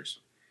characters.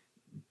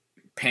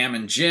 Pam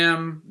and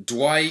Jim,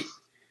 Dwight.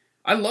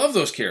 I love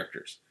those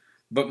characters.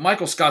 But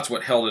Michael Scott's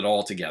what held it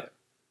all together.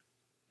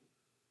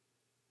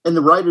 And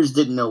the writers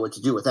didn't know what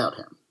to do without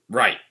him.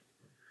 Right.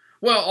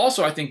 Well,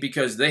 also I think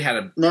because they had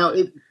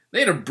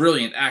a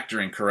brilliant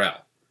actor in Carell.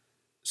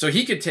 So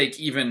he could take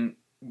even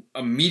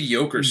a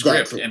mediocre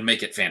script and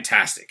make it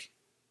fantastic.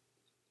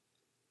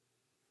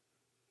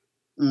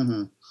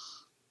 Mm-hmm.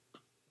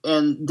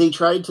 And they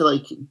tried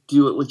to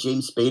do it with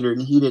James Spader,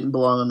 and he didn't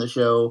belong on the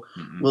show.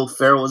 Mm-hmm. Will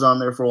Ferrell was on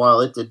there for a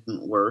while. It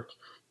didn't work.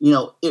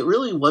 It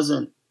really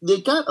wasn't.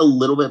 It got a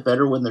little bit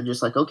better when they're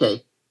just like,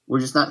 okay,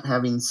 we're just not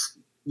having,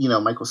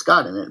 Michael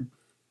Scott in it,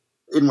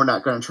 and we're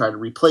not going to try to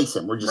replace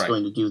him. We're just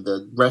going to do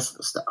the rest of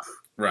the stuff.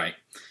 Right.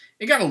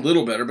 It got a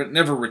little better, but it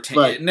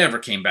never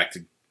came back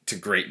to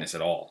greatness at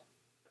all.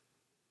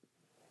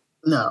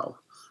 No.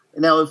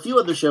 Now, a few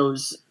other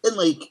shows,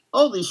 and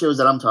all these shows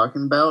that I'm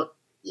talking about,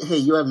 hey,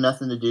 you have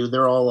nothing to do.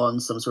 They're all on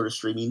some sort of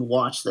streaming.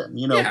 Watch them.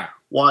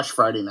 Watch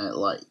Friday Night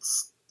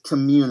Lights,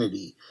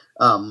 Community.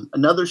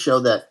 Another show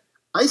that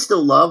I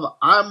still love.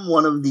 I'm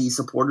one of the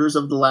supporters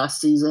of the last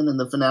season, and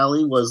the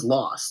finale was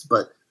Lost,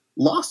 but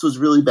Lost was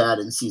really bad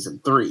in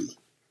season 3.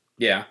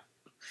 Yeah.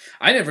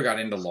 I never got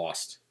into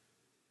Lost.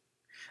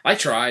 I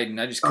tried,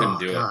 and I just couldn't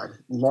do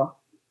it.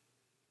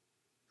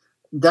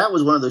 That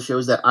was one of those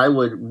shows that I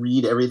would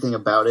read everything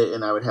about it,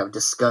 and I would have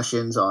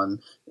discussions on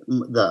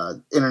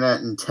the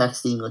internet and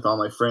texting with all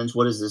my friends.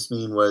 What does this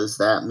mean? What does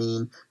that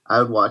mean?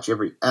 I would watch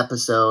every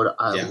episode.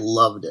 I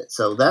loved it.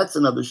 So that's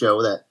another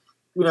show that,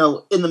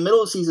 in the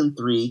middle of season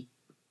 3,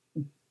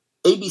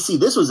 ABC,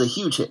 this was a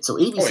huge hit. So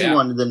ABC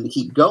wanted them to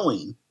keep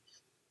going.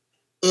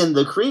 And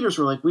the creators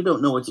were like, we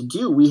don't know what to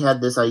do. We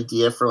had this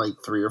idea for like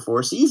 3 or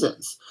 4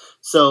 seasons.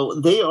 So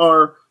they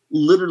are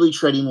literally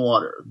treading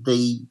water.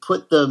 They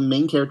put the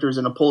main characters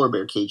in a polar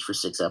bear cage for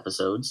 6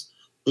 episodes.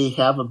 They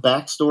have a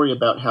backstory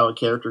about how a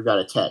character got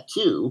a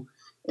tattoo.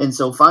 And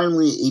so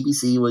finally,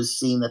 ABC was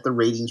seeing that the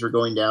ratings were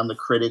going down. The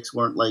critics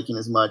weren't liking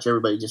as much.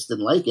 Everybody just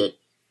didn't like it.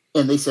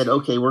 And they said,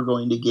 okay, we're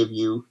going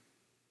to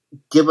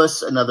give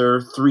us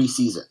another 3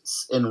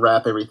 seasons and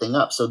wrap everything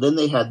up. So then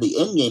they had the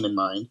end game in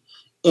mind.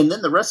 And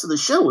then the rest of the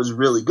show was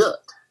really good.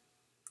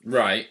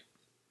 Right.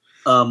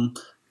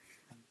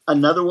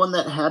 Another one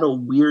that had a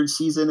weird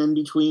season in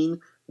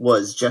between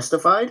was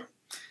Justified.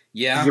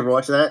 Yeah. Did you ever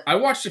watch that? I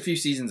watched a few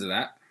seasons of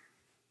that.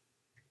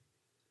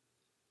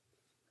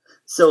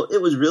 So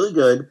it was really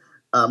good.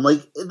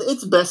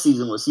 Its best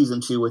season was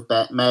season 2 with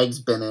Mags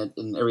Bennett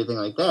and everything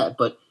like that.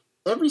 But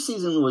every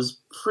season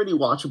was pretty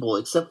watchable,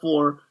 except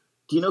for,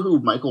 do you know who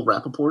Michael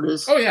Rappaport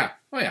is? Oh, yeah.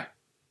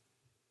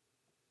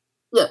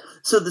 Yeah,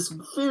 so this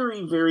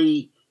very,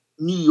 very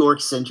New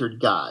York-centered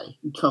guy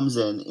comes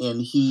in,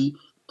 and he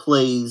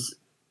plays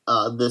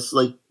this,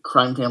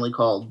 crime family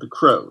called the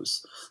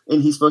Crows.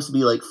 And he's supposed to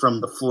be, from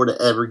the Florida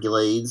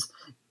Everglades,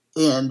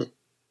 and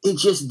it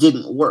just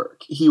didn't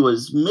work. He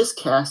was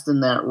miscast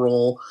in that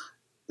role.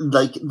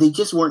 They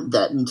just weren't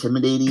that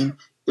intimidating.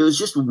 It was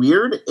just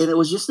weird, and it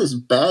was just this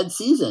bad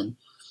season.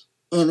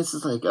 And it's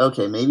just like,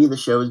 okay, maybe the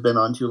show has been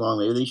on too long.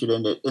 Maybe they should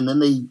end it. And then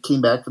they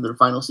came back for their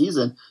final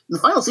season. And the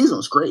final season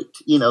was great.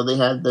 They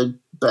had they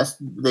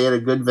had a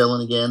good villain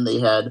again. They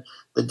had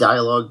the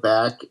dialogue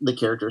back. The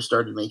characters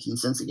started making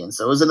sense again.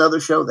 So it was another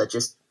show that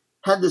just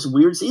had this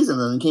weird season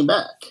and then came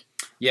back.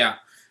 Yeah.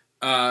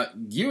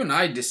 You and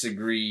I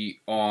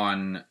disagree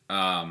on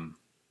Parks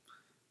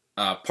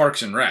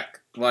and Rec.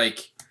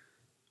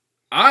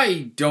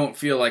 I don't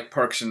feel like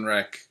Parks and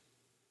Rec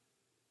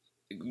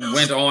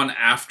went on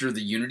after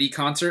the Unity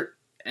concert,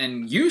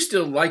 and you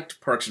still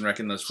liked Parks and Rec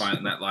in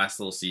that last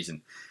little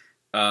season.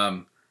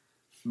 But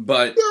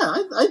yeah,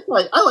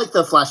 I like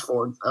the flash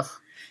forward stuff.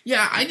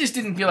 Yeah, I just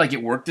didn't feel like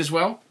it worked as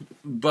well.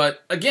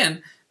 But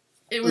again,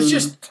 it was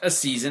just a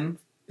season,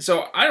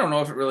 so I don't know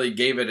if it really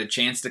gave it a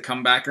chance to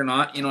come back or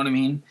not. You know what I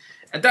mean?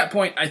 At that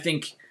point, I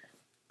think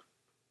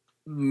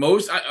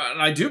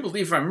I do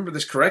believe, if I remember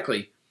this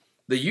correctly,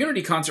 the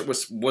Unity concert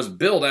was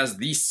billed as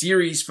the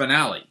series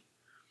finale.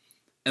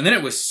 And then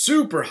it was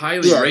super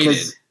highly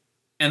rated.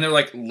 And they're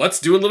like, let's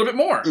do a little bit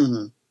more.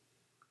 Mm-hmm.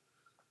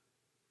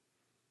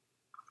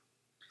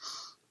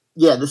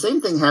 Yeah, the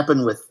same thing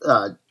happened with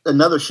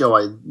another show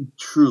I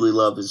truly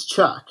love is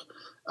Chuck.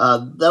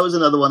 That was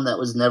another one that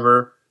was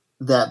never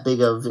that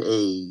big of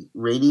a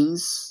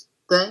ratings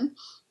thing.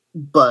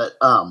 But,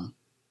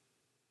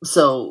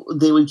 so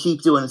they would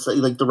keep doing it.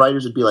 Like the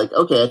writers would be like,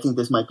 okay, I think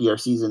this might be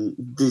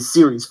the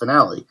series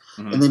finale.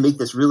 Mm-hmm. And they make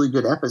this really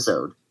good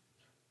episode.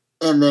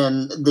 And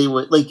then they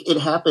would,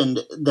 it happened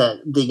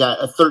that they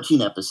got a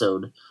 13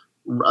 episode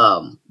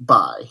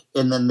buy,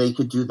 and then they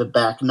could do the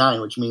back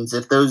 9, which means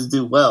if those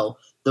do well,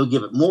 they'll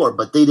give it more,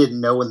 but they didn't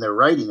know when they're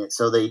writing it.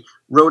 So they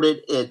wrote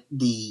it at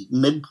the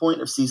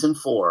midpoint of season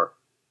 4.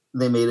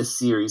 They made a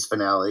series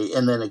finale,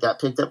 and then it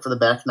got picked up for the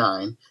back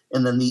 9.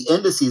 And then the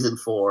end of season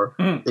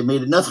 4, they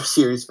made another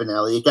series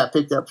finale. It got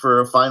picked up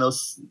for a final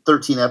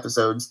 13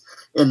 episodes,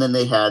 and then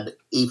they had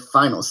a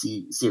final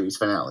series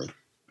finale.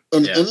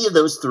 And any of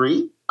those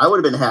 3, I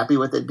would have been happy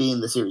with it being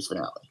the series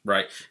finale.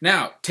 Right.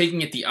 Now,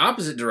 taking it the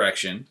opposite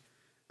direction,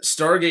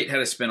 Stargate had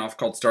a spinoff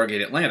called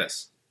Stargate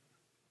Atlantis.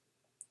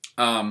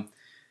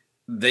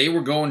 They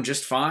were going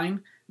just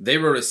fine. They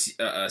wrote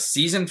a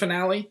season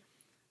finale.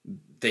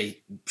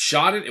 They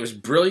shot it. It was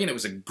brilliant. It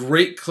was a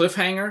great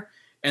cliffhanger.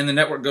 And the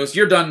network goes,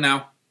 you're done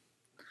now.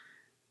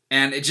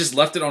 And it just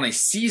left it on a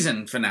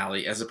season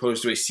finale as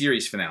opposed to a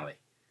series finale.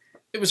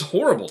 It was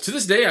horrible. To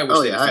this day, I wish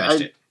they'd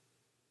finished it.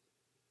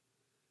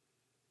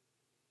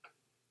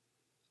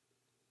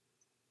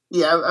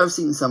 Yeah, I've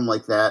seen some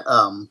like that.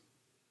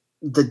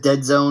 The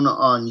Dead Zone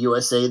on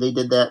USA, they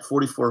did that.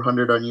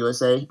 4400 on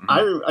USA.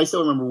 Mm-hmm. I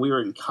still remember we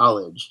were in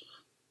college,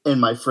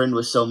 and my friend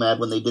was so mad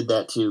when they did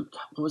that to,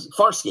 what was it?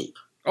 Farscape.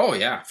 Oh,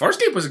 yeah.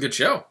 Farscape was a good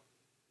show.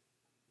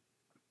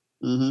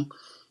 Mm-hmm.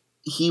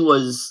 He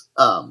was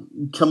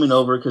coming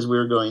over because we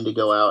were going to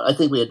go out. I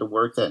think we had to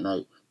work that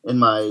night. And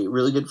my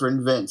really good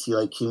friend Vince,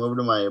 he came over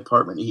to my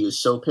apartment. And he was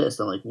so pissed.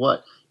 I'm like,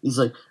 what? He's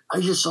like,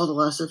 I just saw the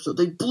last episode.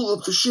 They blew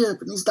up the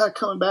ship, and he's not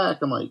coming back.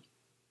 I'm like,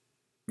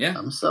 yeah,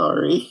 I'm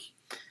sorry.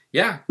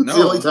 Yeah, no. It's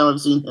the only time I've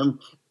seen him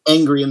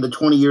angry in the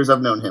 20 years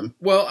I've known him.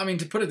 Well, I mean,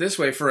 to put it this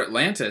way, for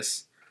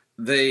Atlantis,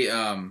 they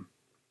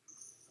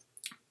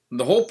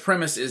the whole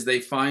premise is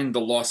they find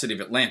the lost city of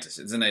Atlantis.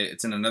 It's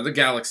in another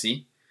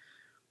galaxy,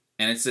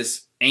 and it's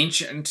this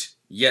ancient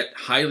yet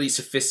highly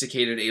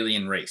sophisticated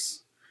alien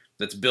race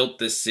that's built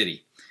this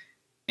city.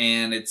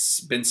 And it's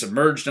been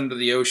submerged under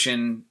the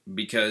ocean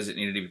because it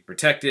needed to be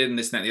protected and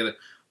this and that and the other.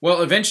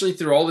 Well, eventually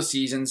through all the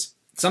seasons,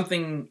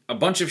 a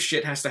bunch of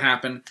shit has to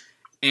happen.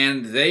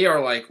 And they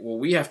are like, well,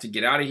 we have to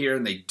get out of here.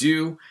 And they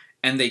do.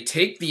 And they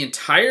take the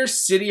entire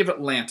city of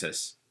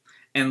Atlantis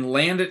and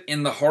land it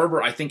in the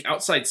harbor, I think,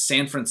 outside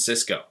San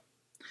Francisco.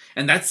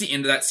 And that's the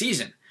end of that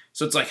season.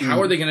 So it's like,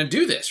 how are they going to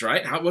do this,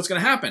 right? What's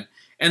going to happen?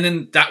 And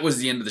then that was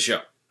the end of the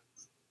show.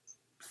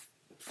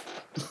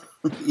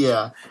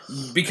 Yeah.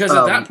 Because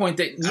at that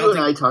point,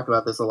 I talk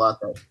about this a lot,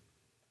 though.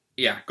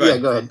 Yeah, go ahead.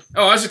 Yeah, go ahead.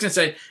 Oh, I was just going to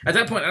say, at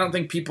that point, I don't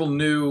think people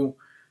knew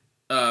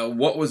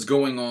what was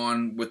going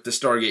on with the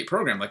Stargate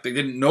program. Like, they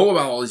didn't know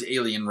about all these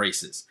alien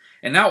races.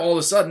 And now, all of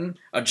a sudden,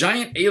 a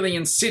giant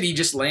alien city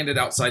just landed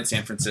outside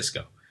San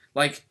Francisco.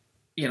 Like,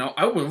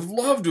 I would have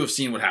loved to have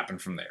seen what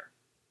happened from there.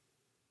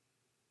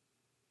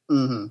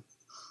 Mm-hmm.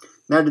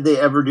 Now, did they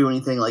ever do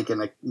anything like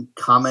in a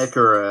comic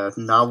or a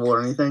novel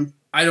or anything?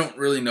 I don't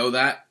really know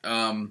that.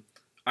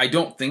 I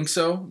don't think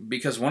so,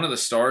 because one of the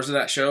stars of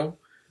that show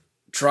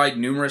tried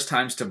numerous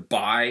times to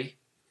buy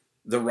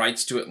the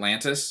rights to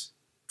Atlantis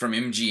from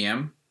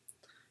MGM,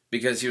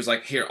 because he was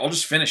like, here, I'll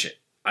just finish it.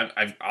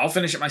 I'll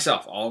finish it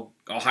myself. I'll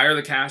hire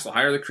the cast, I'll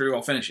hire the crew,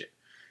 I'll finish it.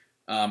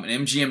 And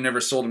MGM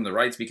never sold him the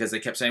rights because they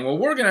kept saying, well,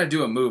 we're going to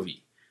do a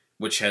movie,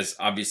 which has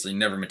obviously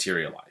never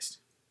materialized.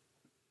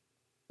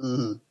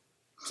 Mm-hmm.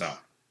 So.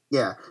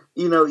 Yeah.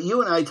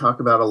 You and I talk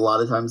about a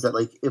lot of times that,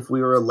 like, if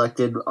we were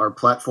elected our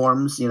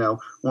platforms,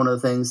 one of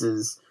the things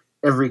is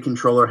every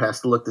controller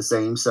has to look the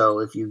same. So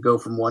if you go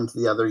from one to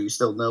the other, you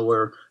still know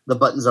where the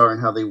buttons are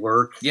and how they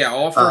work. Yeah,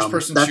 all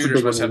first-person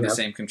shooters must have the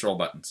same control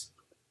buttons.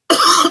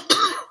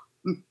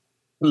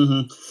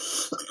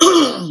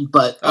 Mm-hmm.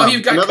 But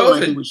you've got another COVID.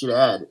 one I think we should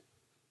add.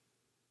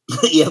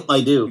 Yep,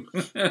 I do.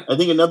 I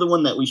think another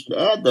one that we should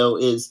add, though,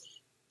 is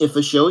if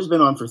a show has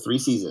been on for 3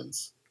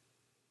 seasons,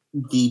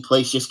 the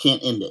place just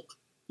can't end it.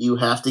 You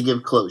have to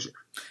give closure.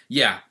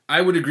 Yeah,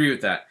 I would agree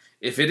with that.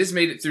 If it has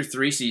made it through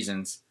 3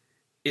 seasons,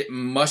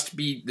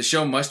 the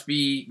show must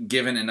be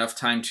given enough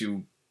time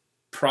to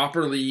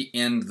properly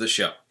end the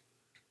show.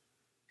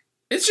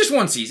 It's just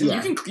 1 season.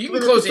 Yeah. You can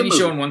close any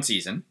show in 1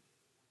 season.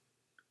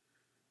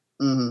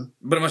 Mm-hmm.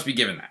 But it must be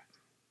given that.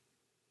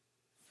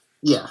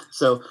 Yeah,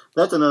 so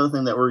that's another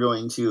thing that we're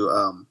going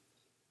to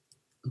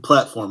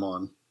platform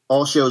on.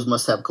 All shows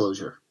must have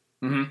closure.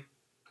 Mm-hmm.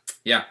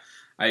 Yeah,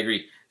 I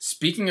agree.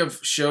 Speaking of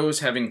shows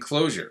having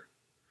closure,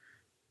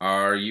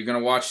 are you going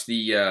to watch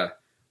the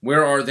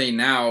Where Are They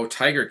Now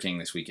Tiger King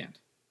this weekend?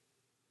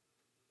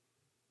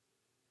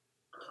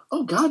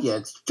 Oh, God, yeah.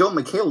 It's Joel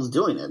McHale's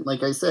doing it.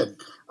 Like I said,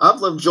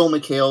 I've loved Joel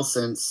McHale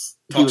since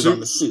he was on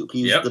The Soup.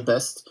 He was the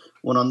best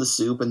one on The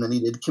Soup, and then he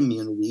did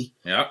Community.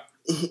 Yep.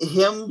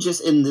 Him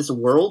just in this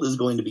world is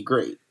going to be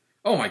great.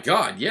 Oh, my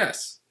God,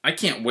 yes. I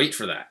can't wait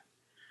for that.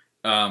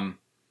 I'm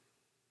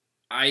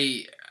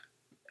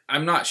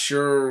not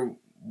sure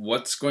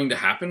what's going to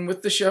happen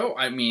with the show.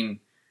 I mean,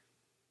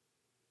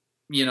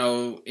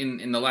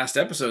 in the last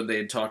episode, they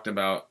had talked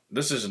about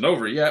this isn't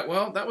over yet.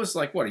 Well, that was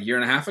like, what, a year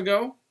and a half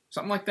ago?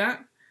 Something like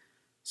that?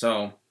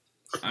 So,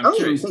 I don't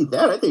even think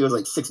that. I think it was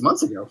like 6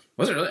 months ago.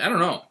 Was it really? I don't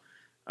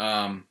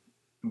know.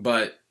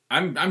 But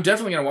I'm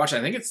definitely going to watch it.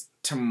 I think it's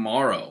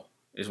tomorrow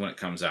is when it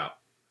comes out.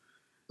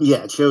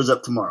 Yeah, it shows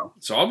up tomorrow.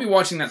 So I'll be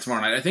watching that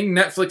tomorrow night. I think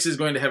Netflix is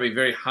going to have a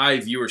very high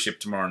viewership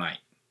tomorrow night.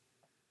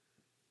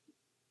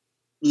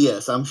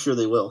 Yes, I'm sure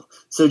they will.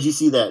 So did you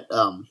see that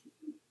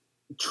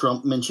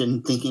Trump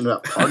mentioned thinking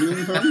about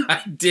pardoning him?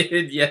 I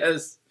did,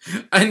 yes.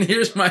 And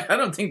I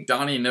don't think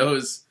Donnie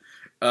knows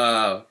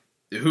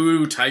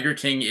who Tiger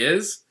King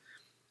is.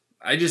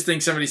 I just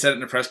think somebody said it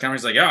in a press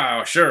conference like,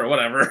 oh, sure,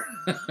 whatever.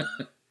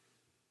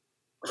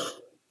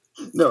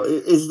 No,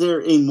 is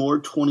there a more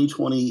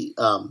 2020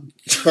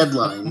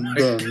 headline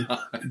than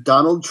God.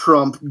 Donald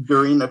Trump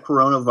during a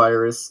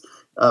coronavirus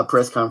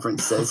press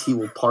conference says he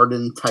will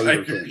pardon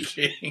Tiger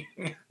King?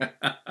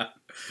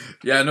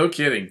 Yeah, no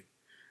kidding.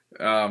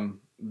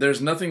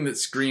 There's nothing that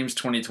screams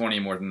 2020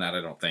 more than that,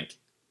 I don't think.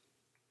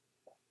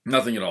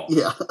 Nothing at all.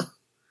 Yeah.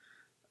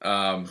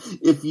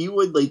 If you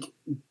would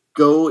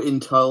go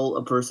and tell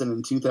a person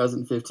in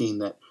 2015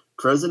 that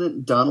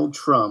President Donald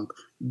Trump,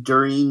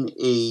 during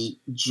a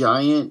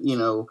giant,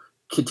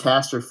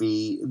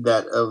 catastrophe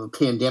of a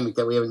pandemic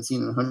that we haven't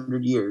seen in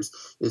 100 years,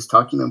 is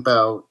talking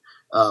about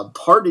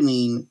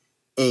pardoning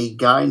a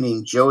guy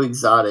named Joe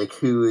Exotic,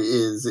 who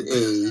is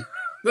a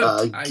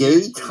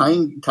gay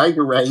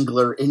tiger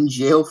wrangler in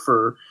jail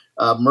for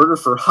murder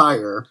for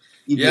hire,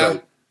 you'd be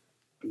like,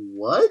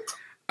 what?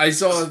 I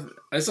saw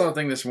a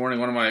thing this morning.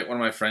 One of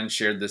my friends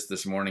shared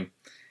this morning,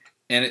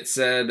 and it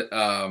said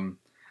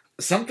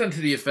something to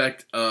the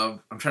effect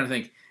of, I'm trying to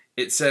think.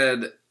 It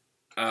said,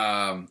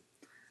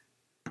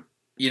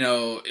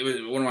 it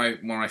was one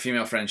of my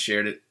female friends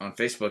shared it on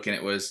Facebook, and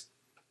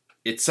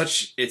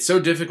it's so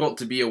difficult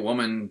to be a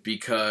woman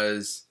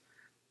because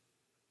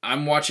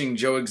I'm watching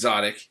Joe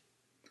Exotic.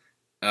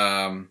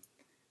 I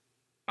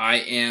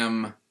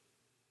am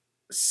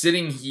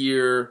sitting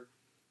here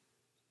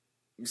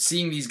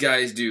seeing these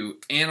guys do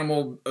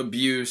animal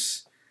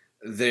abuse,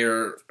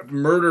 their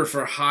murder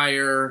for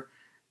hire,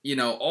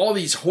 all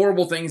these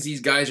horrible things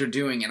these guys are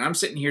doing, and I'm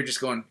sitting here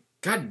just going,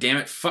 God damn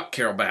it, fuck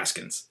Carol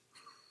Baskins.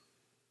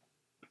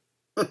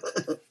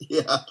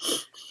 Yeah.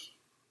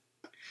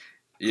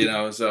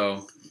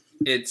 So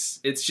it's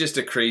just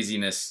a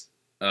craziness.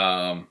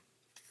 But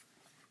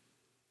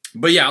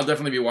yeah, I'll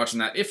definitely be watching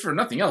that, if for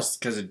nothing else,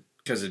 because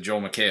of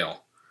Joel McHale.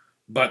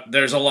 But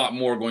there's a lot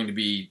more going to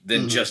be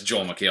than just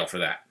Joel McHale for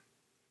that.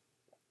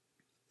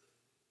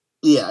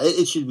 Yeah,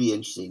 it should be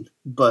interesting.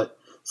 But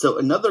so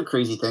another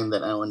crazy thing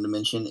that I wanted to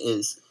mention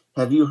is,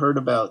 have you heard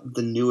about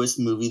the newest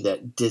movie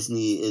that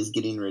Disney is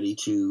getting ready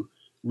to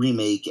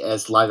remake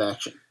as live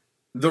action?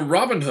 The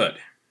Robin Hood.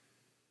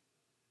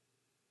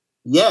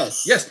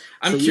 Yes. Yes,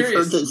 I'm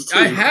curious.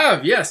 I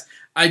have, yes.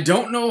 I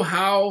don't know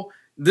how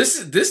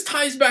this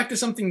ties back to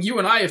something you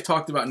and I have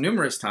talked about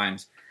numerous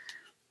times.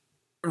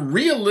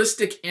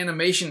 Realistic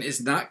animation is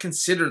not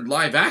considered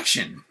live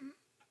action.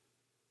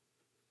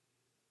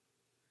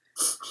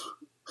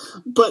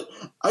 But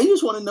I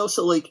just want to know,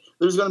 so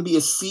there's going to be a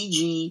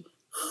CG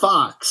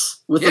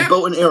fox with a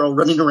bow and arrow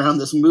running around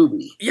this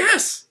movie.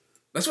 Yes.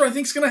 That's what I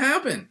think is going to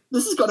happen.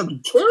 This is going to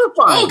be terrifying.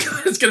 Oh,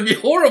 God, it's going to be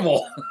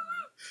horrible.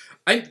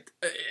 It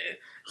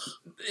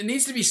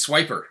needs to be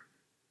Swiper.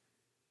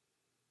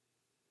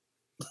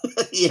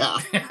 Yeah.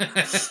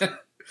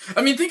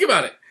 I mean, think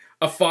about it.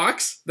 A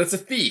fox, that's a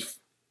thief.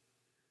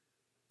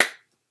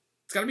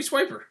 It's got to be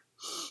Swiper.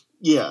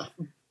 Yeah.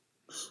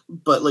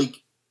 But,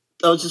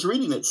 I was just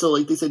reading it. So,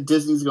 they said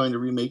Disney's going to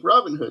remake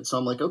Robin Hood. So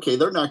I'm like, okay,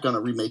 they're not going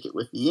to remake it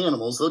with the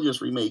animals. They'll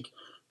just remake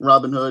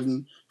Robin Hood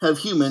and have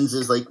humans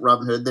as,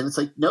 Robin Hood. Then it's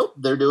nope,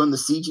 they're doing the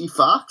CG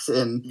fox,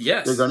 and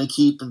they're going to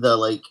keep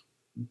the,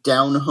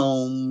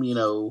 down-home,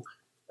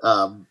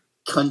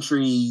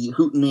 country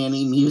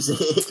hootenanny music.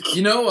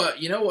 You know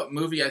what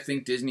movie I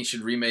think Disney should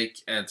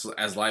remake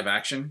as live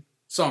action?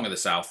 Song of the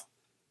South.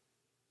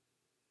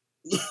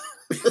 Yeah.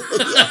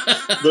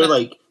 They're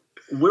like,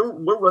 we're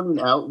running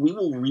out. We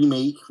will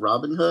remake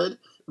Robin Hood,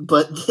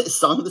 but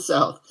Song of the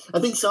South. I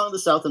think Song of the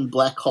South and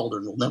Black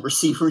Cauldron will never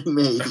see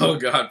remade. Oh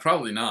God,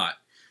 probably not.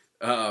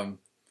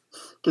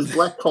 Because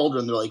Black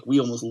Cauldron, they're like,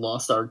 we almost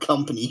lost our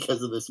company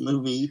because of this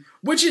movie.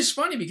 Which is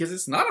funny because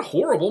it's not a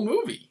horrible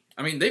movie.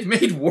 I mean, they've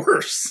made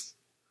worse.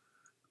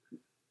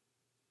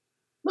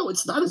 No,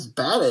 it's not as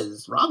bad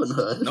as Robin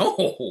Hood.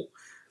 No.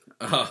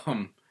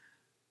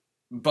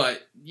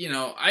 But,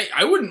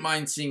 I wouldn't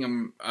mind seeing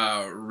them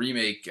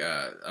remake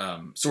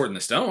Sword in the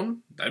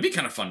Stone. That'd be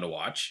kind of fun to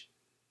watch.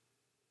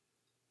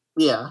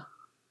 Yeah.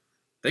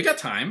 They got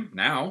time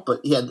now. But,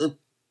 yeah,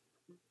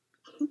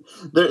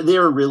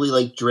 they're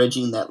really,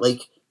 dredging that,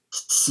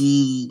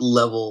 sea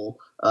level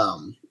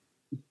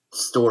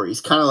stories.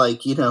 Kind of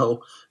like,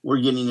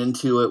 we're getting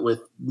into it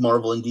with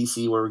Marvel and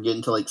DC where we're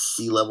getting to,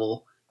 sea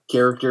level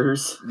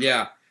characters.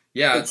 Yeah.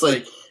 Yeah. It's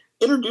like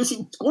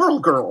introducing Squirrel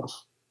Girl.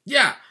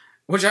 Yeah.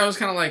 Which I was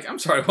kind of like, I'm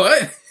sorry,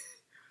 what?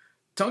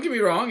 Don't get me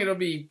wrong, it'll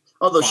be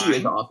Although fine. She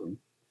is awesome.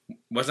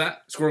 Was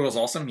that? Squirrel Girl's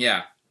awesome?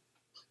 Yeah.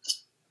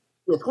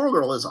 Yeah, Squirrel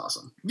Girl is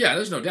awesome. Yeah,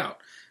 there's no doubt.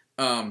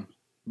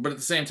 But at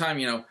the same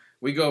time,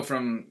 we go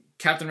from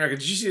Captain America.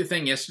 Did you see the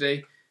thing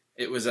yesterday?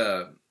 It was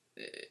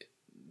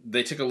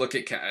they took a look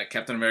at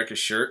Captain America's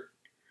shirt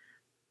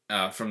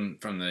from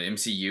the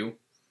MCU.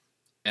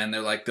 And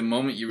they're like, the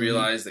moment you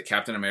realize that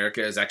Captain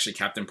America is actually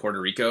Captain Puerto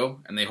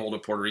Rico, and they hold a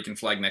Puerto Rican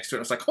flag next to it, I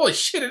was like, holy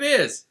shit, it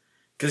is!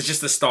 Because it's just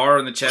the star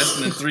on the chest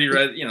and then 3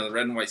 red, the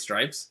red and white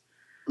stripes.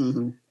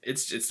 Mm-hmm.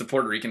 It's the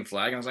Puerto Rican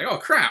flag, and I was like, oh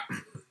crap.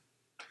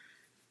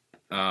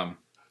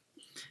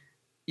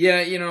 Yeah,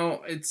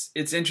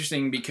 it's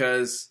interesting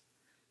because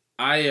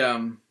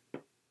I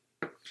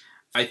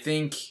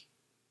think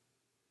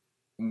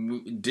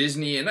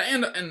Disney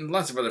and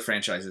lots of other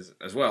franchises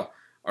as well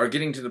are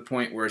getting to the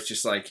point where it's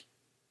just like,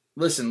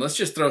 listen, let's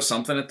just throw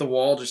something at the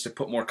wall just to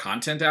put more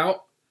content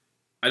out.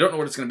 I don't know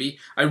what it's going to be.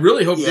 I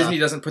really hope Disney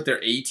doesn't put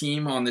their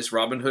A-team on this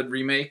Robin Hood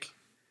remake.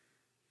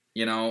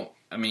 I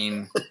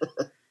mean,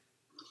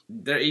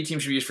 their A-team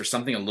should be used for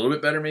something a little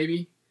bit better,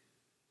 maybe.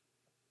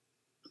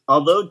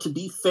 Although, to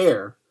be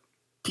fair,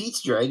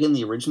 Pete's Dragon,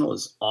 the original,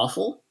 is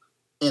awful.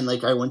 And,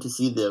 I went to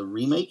see the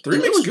remake. The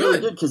remake's good. Really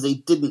good because they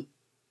didn't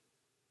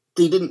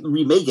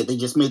remake it. They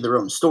just made their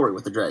own story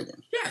with the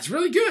dragon. Yeah, it's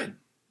really good.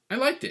 I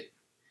liked it.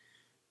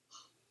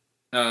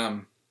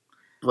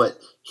 But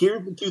here are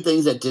the 2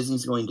 things that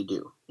Disney's going to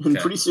do. And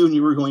pretty soon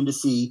you were going to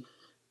see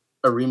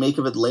a remake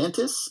of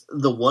Atlantis,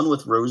 the one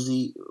with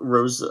Roseanne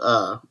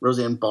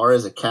Barr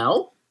as a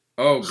cow.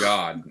 Oh,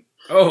 God.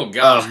 Oh,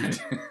 God.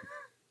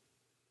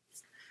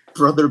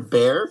 Brother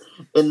Bear.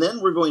 And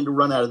then we're going to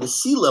run out of the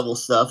sea level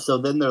stuff. So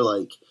then they're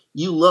like,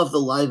 you love the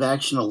live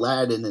action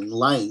Aladdin and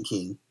Lion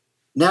King.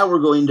 now we're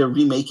going to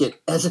remake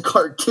it as a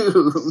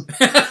cartoon.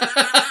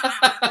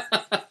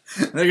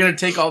 They're going to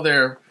take all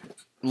their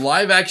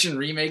live-action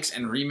remakes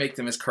and remake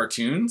them as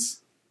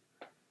cartoons?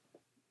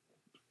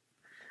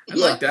 I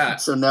like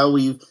that. So now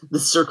the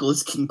circle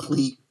is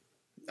complete.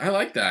 I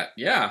like that.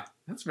 Yeah,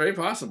 that's very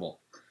possible.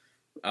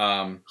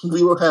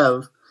 We will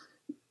have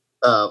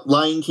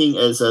Lion King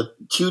as a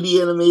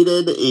 2D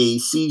animated, a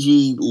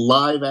CG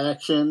live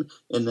action,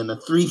 and then a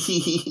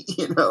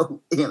 3D,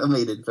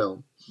 animated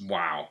film.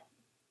 Wow.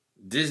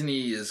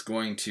 Disney is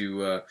going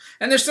to,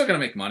 and they're still going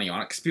to make money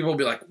on it because people will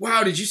be like,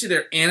 wow, did you see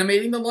they're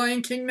animating The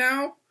Lion King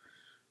now?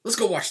 Let's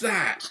go watch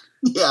that.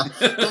 Yeah,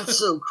 that's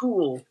so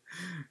cool.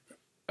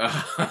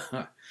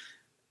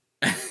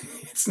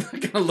 It's not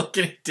going to look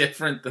any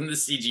different than the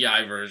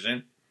CGI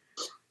version.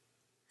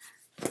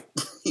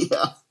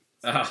 Yeah.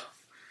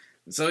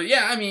 So,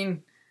 yeah, I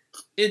mean,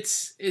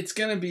 it's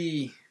going to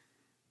be,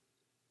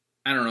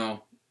 I don't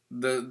know,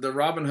 the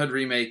Robin Hood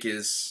remake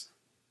is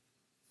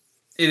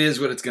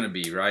what it's going to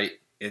be, right?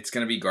 It's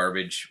going to be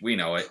garbage. We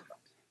know it.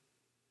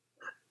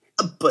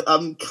 But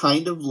I'm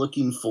kind of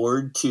looking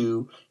forward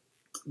to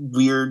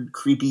weird,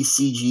 creepy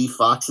CG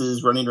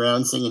foxes running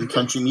around singing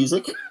country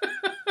music.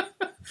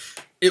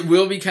 It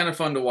will be kind of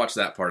fun to watch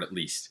that part, at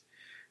least.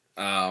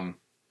 Yeah.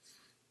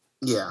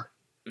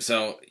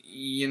 So,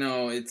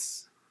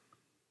 it's...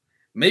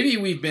 Maybe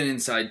we've been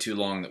inside too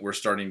long that we're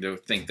starting to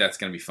think that's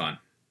going to be fun.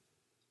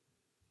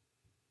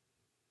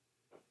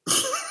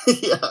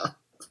 Yeah.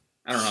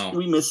 I don't know.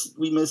 We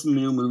miss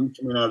new movies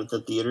coming out at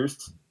the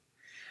theaters.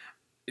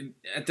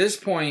 At this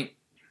point,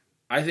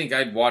 I think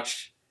I'd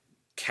watch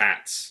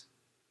Cats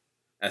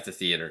at the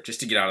theater just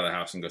to get out of the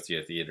house and go see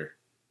a theater.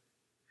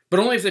 But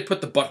only if they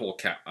put the butthole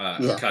cut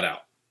out.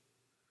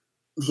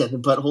 Yeah, the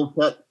butthole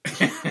cut.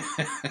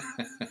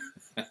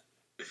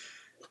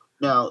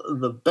 Now,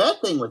 the bad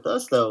thing with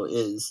us, though,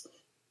 is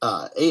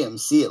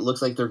AMC, it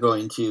looks like they're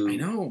going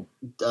to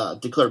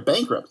declare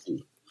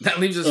bankruptcy.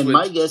 That leaves us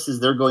my guess is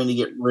they're going to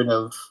get rid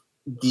of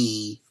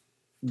the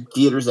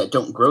theaters that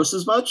don't gross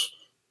as much,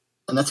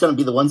 and that's going to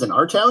be the ones in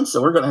our town,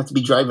 so we're going to have to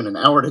be driving an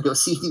hour to go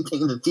see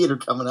anything in the theater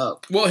coming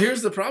up. Well,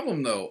 here's the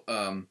problem, though.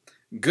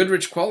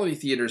 Goodrich Quality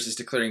Theaters is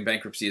declaring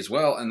bankruptcy as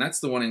well, and that's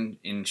the one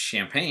in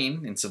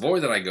Champaign, in Savoy,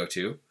 that I go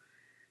to.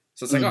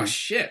 So it's like, oh,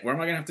 shit, where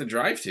am I going to have to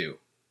drive to?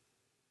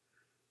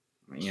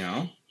 We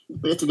have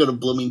to go to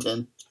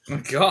Bloomington.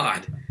 Oh,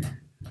 God.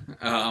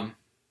 Oh,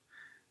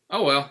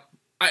 well.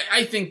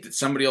 I think that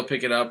somebody will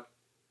pick it up.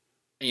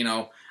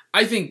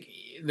 I think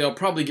they'll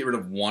probably get rid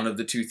of one of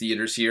the two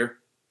theaters here.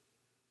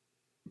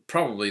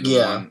 Probably the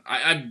one.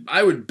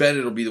 I would bet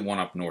it'll be the one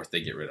up north they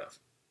get rid of.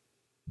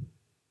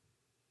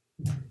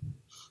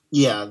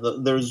 Yeah,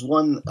 there's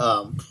one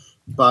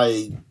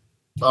by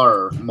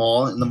our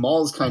mall, and the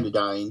mall is kind of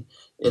dying,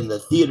 and the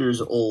theater's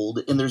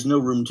old, and there's no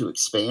room to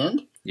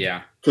expand.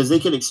 Yeah. Because they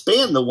could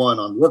expand the one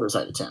on the other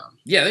side of town.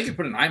 Yeah, they could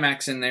put an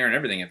IMAX in there and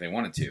everything if they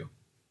wanted to.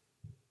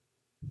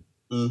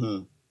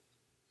 Mm-hmm.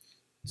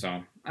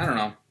 So, I don't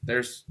know.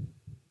 There's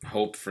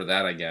hope for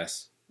that, I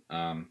guess.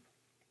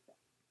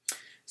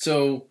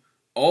 So,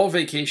 all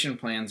vacation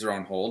plans are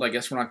on hold. I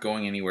guess we're not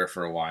going anywhere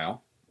for a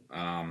while.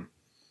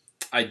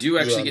 I do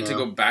actually get to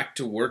go back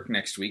to work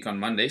next week on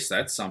Monday, so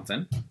that's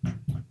something.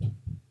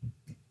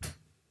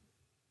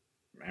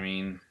 I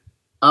mean...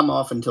 I'm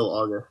off until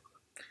August.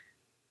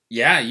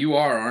 Yeah, you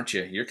are, aren't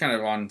you? You're kind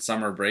of on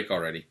summer break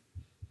already.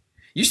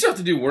 You still have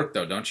to do work,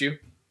 though, don't you?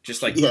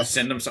 Just,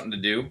 send them something to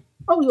do?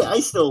 Oh, yeah, I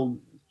still...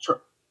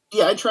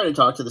 I try to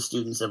talk to the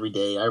students every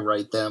day. I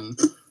write them.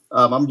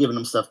 I'm giving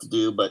them stuff to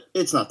do, but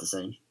it's not the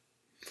same.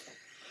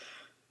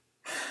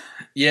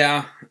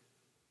 Yeah.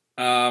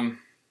 I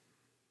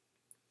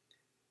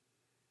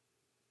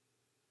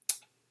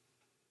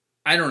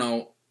don't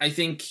know. I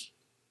think,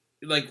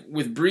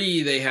 with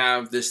Bree, they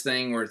have this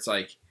thing where it's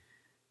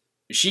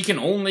she can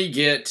only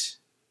get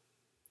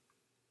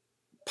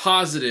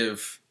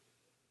positive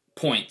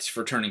points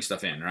for turning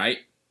stuff in, right?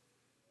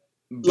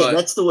 But,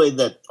 that's the way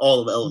that all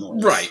of Illinois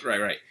is.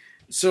 Right.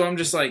 So I'm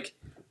just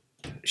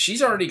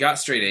she's already got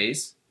straight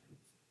A's.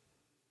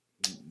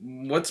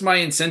 What's my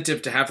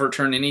incentive to have her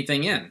turn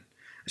anything in?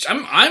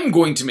 I'm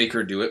going to make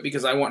her do it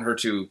because I want her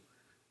to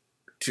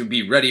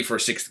be ready for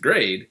 6th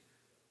grade.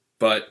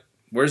 But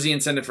where's the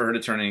incentive for her to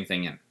turn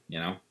anything in,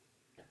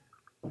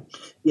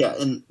 Yeah,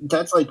 and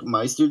that's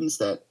my students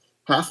that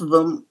half of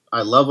them,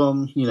 I love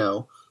them,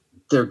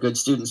 they're good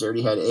students. They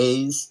already had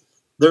A's.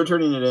 They're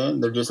turning it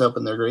in. They're just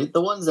hoping they're great.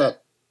 The ones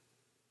that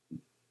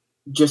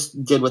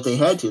just did what they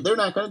had to, they're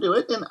not going to do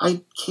it, and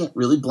I can't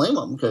really blame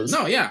them because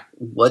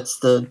what's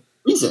the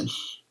reason?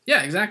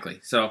 Yeah, exactly.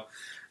 So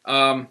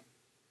we're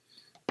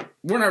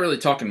not really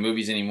talking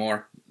movies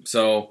anymore.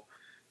 So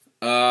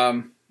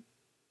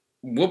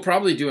we'll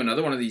probably do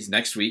another one of these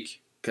next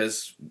week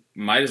because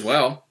might as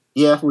well.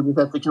 Yeah, we'll just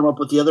have to come up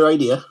with the other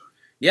idea.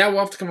 Yeah, we'll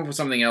have to come up with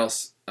something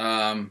else.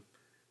 I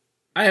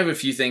have a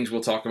few things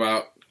we'll talk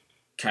about,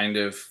 kind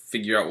of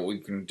figure out what we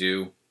can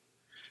do.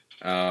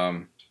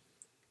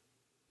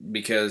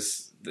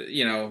 Because,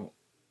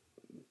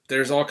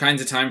 there's all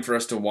kinds of time for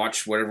us to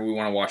watch whatever we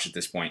want to watch at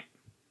this point.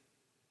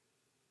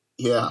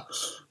 Yeah.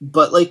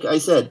 But like I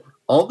said,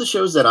 all the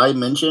shows that I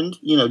mentioned,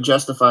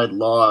 Justified,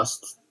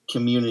 Lost,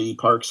 Community,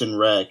 Parks and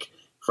Rec,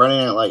 Friday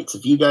Night Lights.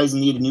 If you guys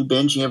need a new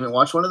binge and you haven't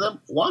watched one of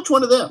them, watch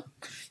one of them.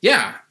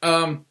 Yeah.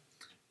 Stargate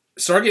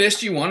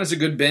SG-1 is a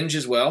good binge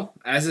as well,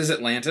 as is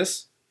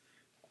Atlantis.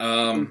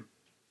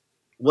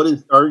 What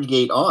is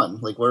Stargate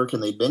on? Like, where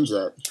can they binge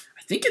that?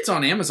 I think it's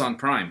on Amazon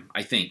Prime,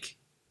 I think.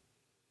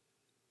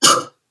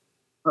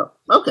 Oh,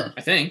 okay.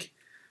 I think.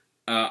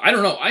 I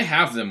don't know. I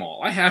have them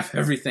all. I have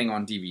everything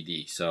on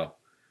DVD, so...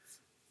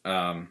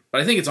 but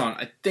I think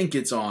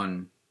it's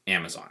on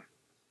Amazon.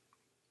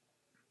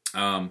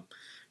 But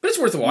it's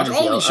worth a watch.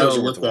 All of these shows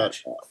are worth a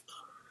watch.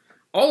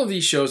 All of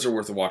these shows are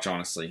worth a watch,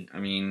 honestly. I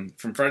mean,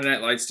 from Friday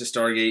Night Lights to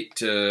Stargate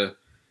to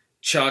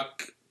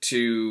Chuck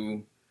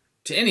to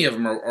any of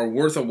them are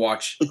worth a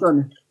watch.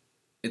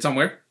 It's on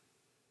where?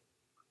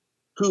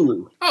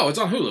 Hulu. Oh, it's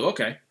on Hulu.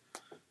 Okay.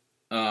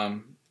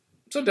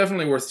 So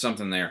definitely worth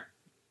something there.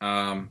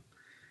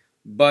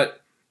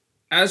 But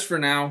as for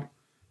now,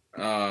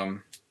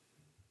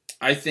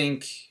 I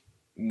think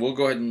we'll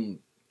go ahead and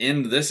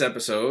end this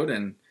episode,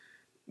 and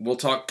we'll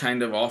talk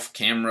kind of off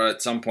camera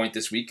at some point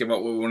this week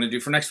about what we want to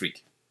do for next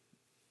week.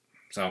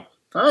 So.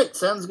 All right,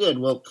 sounds good.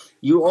 Well,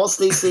 you all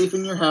stay safe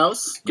in your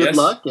house. Good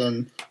luck,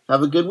 and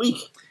have a good week.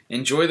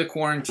 Enjoy the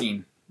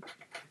quarantine.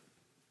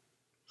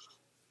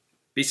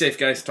 Be safe,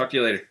 guys. Talk to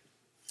you later.